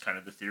 That's kind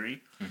of the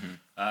theory.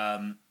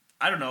 I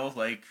don't know,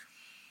 like.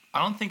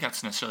 I don't think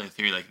that's necessarily a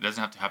theory. Like, it doesn't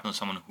have to happen to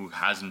someone who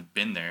hasn't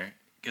been there.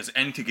 Because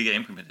anything could get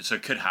implemented, so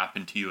it could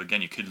happen to you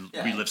again. You could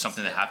relive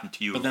something that happened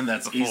to you. But then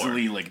that's before.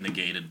 easily like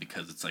negated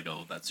because it's like,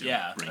 oh, that's your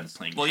brain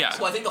playing. Well, yeah.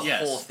 Well, I think the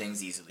whole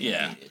thing's easily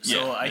negated.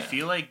 So I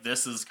feel like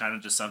this is kind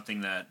of just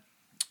something that,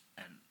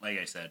 and like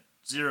I said,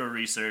 zero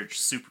research,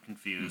 super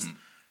confused.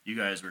 You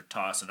guys were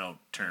tossing out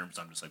terms.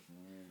 I'm just like,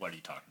 what are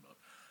you talking about?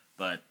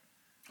 But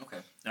okay,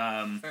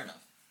 fair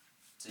enough.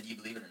 So do you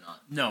believe it or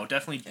not? No,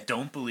 definitely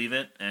don't believe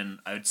it. And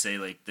I would say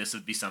like this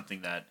would be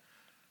something that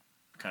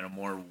kind of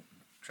more.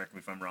 Correct me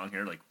if I'm wrong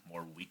here. Like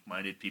more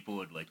weak-minded people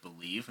would like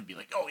believe and be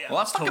like, "Oh yeah,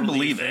 well, I fucking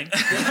believe it."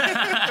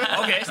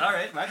 Okay, all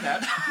right, my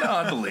bad. No,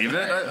 I believe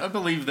it. I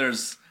believe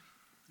there's.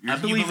 I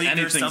believe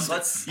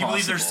anything's you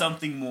believe there's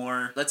something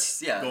more.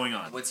 Going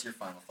on. What's your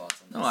final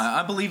thoughts on this? No,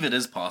 I believe it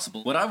is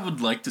possible. What I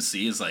would like to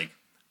see is like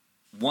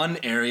one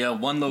area,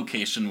 one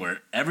location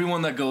where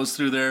everyone that goes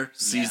through there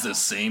sees the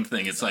same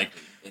thing. It's like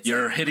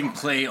you're hitting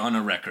play on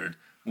a record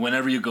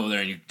whenever you go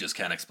there and you just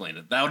can't explain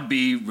it. That would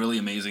be really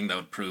amazing. That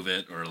would prove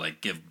it or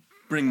like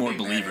bring more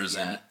believers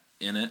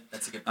in it.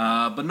 That's a good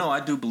point. But no, I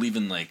do believe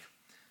in like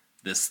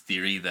this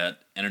theory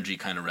that energy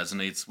kind of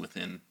resonates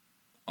within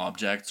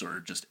objects or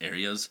just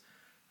areas.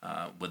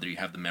 Whether you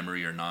have the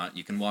memory or not,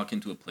 you can walk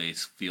into a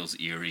place, feels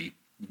eerie,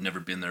 you've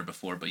never been there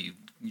before, but you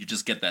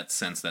just get that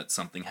sense that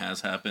something has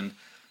happened.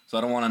 So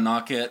I don't want to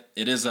knock it.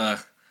 It is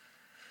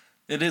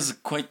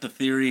quite the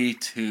theory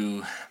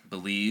to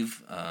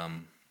believe.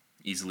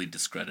 Easily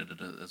discredited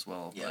as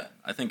well. Yeah. But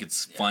I think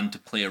it's fun to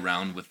play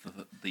around with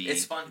the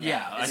It's fun.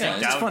 I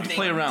think it's fun to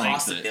play around with it.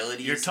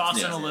 Possibilities. You're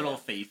tossing a little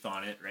faith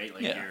on it, right?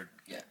 Like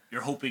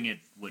you're hoping it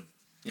would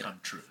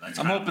come true.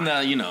 I'm hoping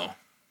that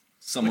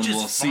someone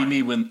will see me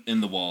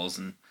in the walls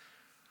and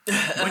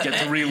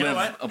get to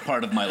relive a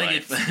part of my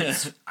life.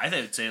 I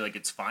would say like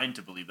it's fine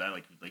to believe that.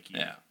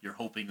 You're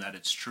hoping that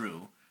it's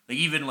true. Like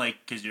even like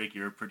because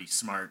you're a pretty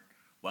smart,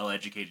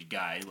 well-educated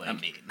guy. Like I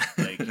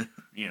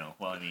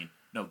mean.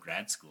 No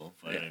grad school,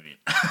 but I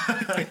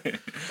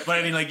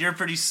mean, like you're a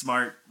pretty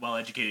smart,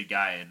 well-educated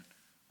guy, and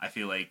I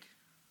feel like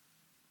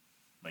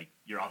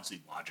you're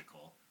obviously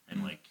logical,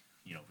 and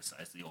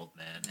besides the old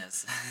man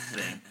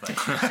thing, but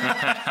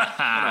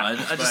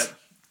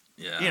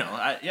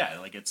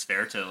like it's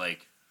fair to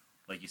like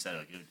you said,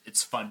 like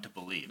it's fun to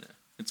believe. Yeah.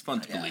 It's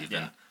fun to believe.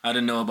 Yeah. I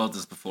didn't know about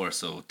this before,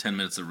 so 10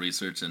 minutes of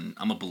research, and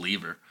I'm a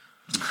believer.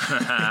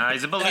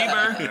 He's a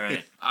believer. All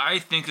right. I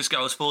think this guy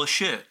was full of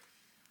shit.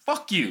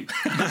 Fuck you.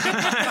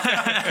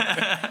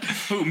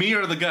 Who, me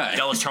or the guy?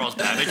 That was Charles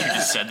Babbage who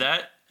just said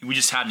that. We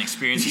just had an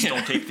experience with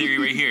Stone Tape Theory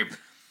right here.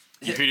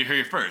 You heard it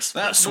here first.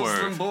 That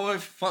Muslim boy,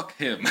 fuck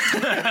him.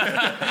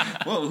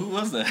 Whoa, who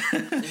was that?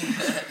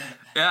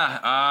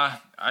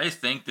 I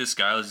think this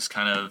guy was just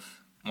kind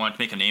of wanted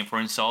to make a name for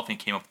himself and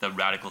came up with a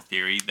radical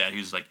theory that he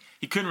was like,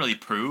 he couldn't really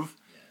prove.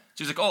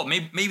 So he's like, oh,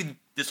 maybe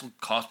this will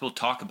cause people to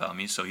talk about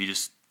me. So he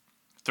just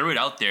threw it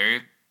out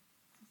there,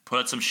 put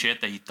out some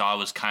shit that he thought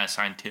was kind of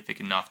scientific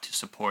enough to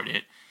support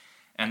it,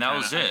 and that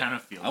was it. I kind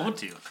of feel that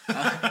too.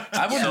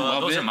 I would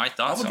love those it. are my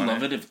thoughts. I would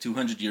love it if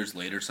 200 years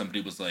later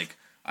somebody was like,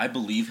 I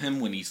believe him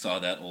when he saw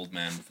that old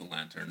man with a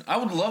lantern. I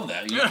would love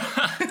that. You know?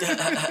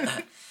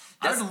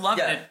 I would love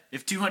yeah. it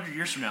if 200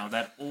 years from now,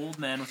 that old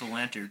man with a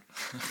lantern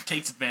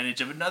takes advantage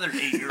of another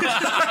 8-year-old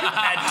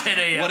at 10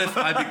 a.m. What if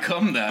I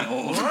become that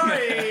old?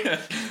 Right.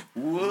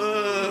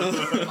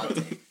 Whoa.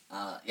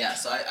 Yeah,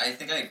 so I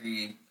think I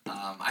agree.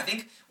 I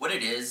think what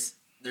it is,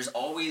 there's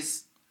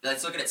always,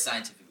 let's look at it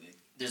scientifically.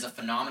 There's a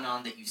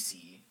phenomenon that you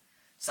see,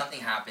 something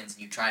happens,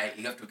 and you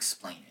have to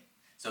explain it.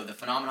 So the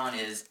phenomenon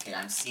is, okay,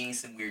 I'm seeing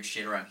some weird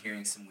shit, or I'm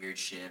hearing some weird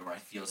shit, or I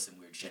feel some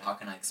weird shit. How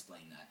can I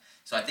explain that?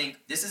 So I think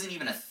this isn't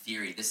even a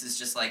theory. This is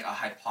just like a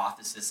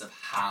hypothesis of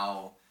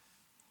how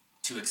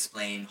to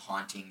explain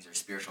hauntings or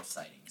spiritual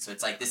sightings. So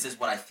it's like, this is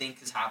what I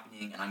think is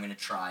happening, and I'm going to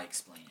try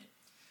explain it.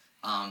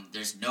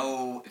 There's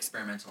no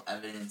experimental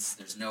evidence.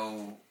 There's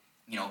no,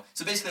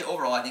 so basically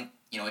overall, I think,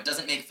 it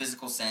doesn't make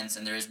physical sense,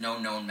 and there is no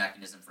known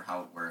mechanism for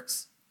how it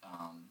works.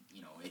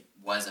 It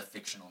was a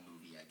fictional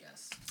movie, I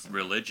guess. So.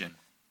 Religion.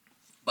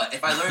 But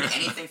if I learned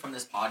anything from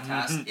this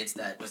podcast, it's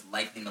that it was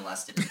likely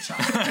molested as a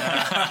child.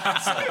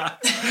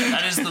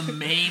 That is the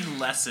main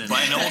lesson.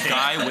 By an old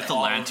guy with a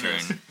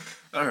lantern.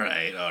 All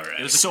right.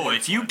 So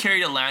if you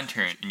carried a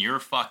lantern and you're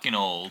fucking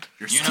old,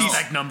 You're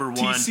suspect number 1.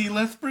 TC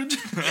Lethbridge?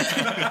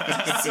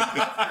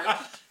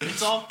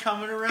 It's all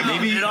coming around.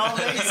 Maybe- It all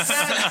makes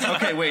sense.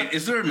 Okay, wait.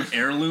 Is there an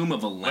heirloom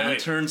of a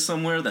lantern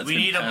somewhere that's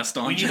been passed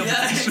on? we need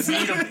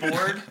a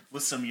board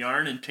with some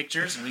yarn and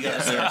pictures, and we got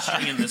to start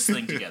stringing this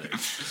thing together.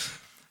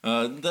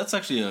 That's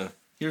actually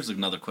here's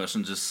another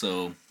question, just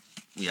so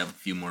we have a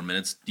few more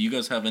minutes. Do you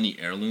guys have any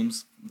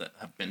heirlooms that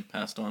have been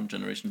passed on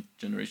generation to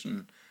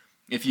generation?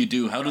 If you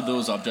do, how do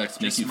those objects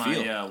make you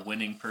feel? My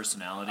winning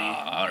personality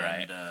all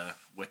right. and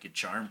wicked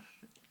charm.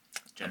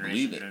 I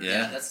believe it,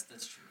 Yeah, that's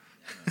true.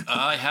 Yeah.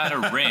 I had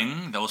a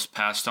ring that was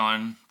passed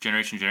on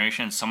generation to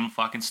generation, and someone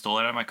fucking stole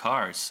it out of my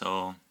car.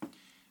 So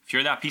if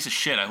you're that piece of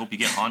shit, I hope you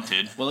get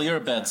haunted. Well, you're a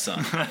bad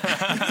son.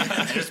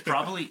 It's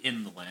probably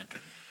in the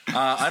lantern.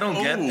 I don't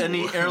get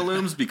any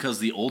heirlooms because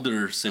the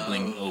older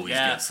sibling always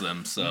gets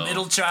them. So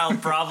Middle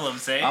child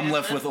problems, eh? I'm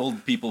left with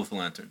old people with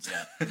lanterns.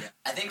 Yeah.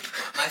 I think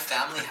my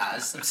family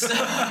has some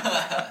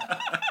stuff.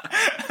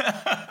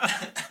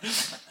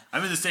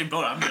 I'm in the same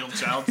boat. I'm middle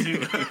child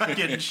too. I'm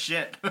getting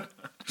shit.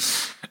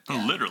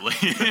 Literally.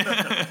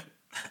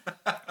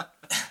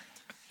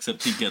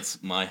 Except he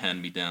gets my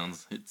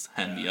hand-me-downs. It's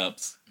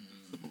hand-me-ups.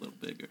 A little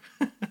bigger.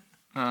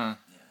 Yeah,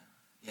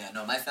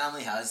 no, my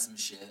family has some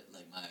shit.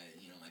 Like my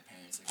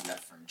parents, like we got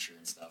furniture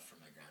and stuff from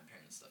my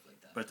grandparents, stuff like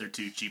that. But they're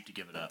too cheap to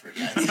give it up.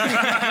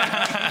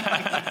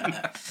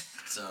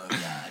 So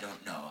yeah, I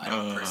don't know. I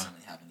don't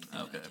personally have anything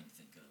that I can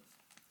think of.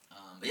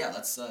 But yeah,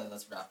 let's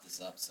wrap this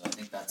up. So I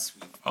think that's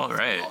all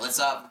right. Let's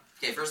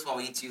okay. First of all,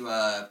 we need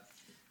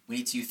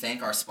to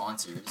thank our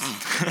sponsors.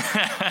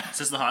 Is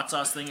this the hot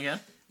sauce thing again?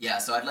 Yeah,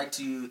 so I'd like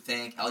to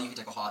thank El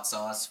Yucateco Hot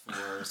Sauce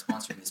for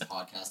sponsoring this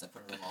podcast. I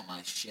put it on all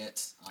my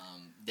shit.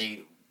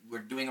 We're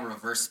doing a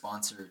reverse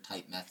sponsor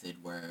type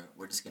method where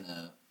we're just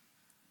gonna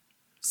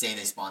say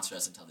they sponsor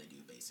us until they do.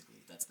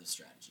 Basically, that's the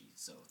strategy.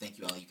 So thank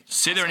you, El Yucateco.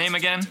 Say their name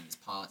again.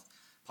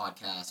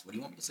 Podcast. What do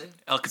you want me to say?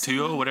 El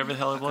Catuyo, whatever the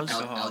hell it was.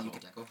 El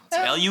Yucateco.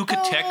 El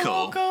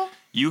Yucateco.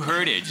 You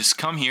heard it. Just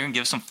come here and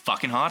give us some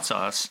fucking hot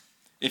sauce.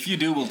 If you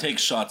do, we'll take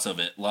shots of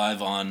it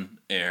live on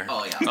air.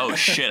 Oh yeah. Oh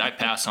shit! I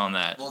pass on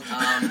that. Well,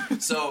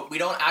 so we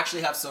don't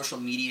actually have social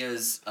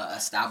medias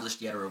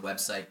established yet or a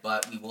website,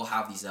 but we will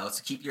have these out.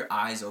 So keep your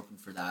eyes open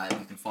for that.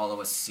 You can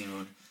follow us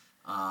soon.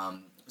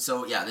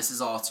 So yeah, this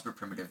is all super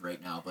primitive right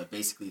now, but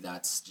basically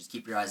that's just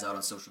keep your eyes out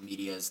on social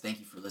medias. Thank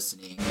you for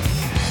listening.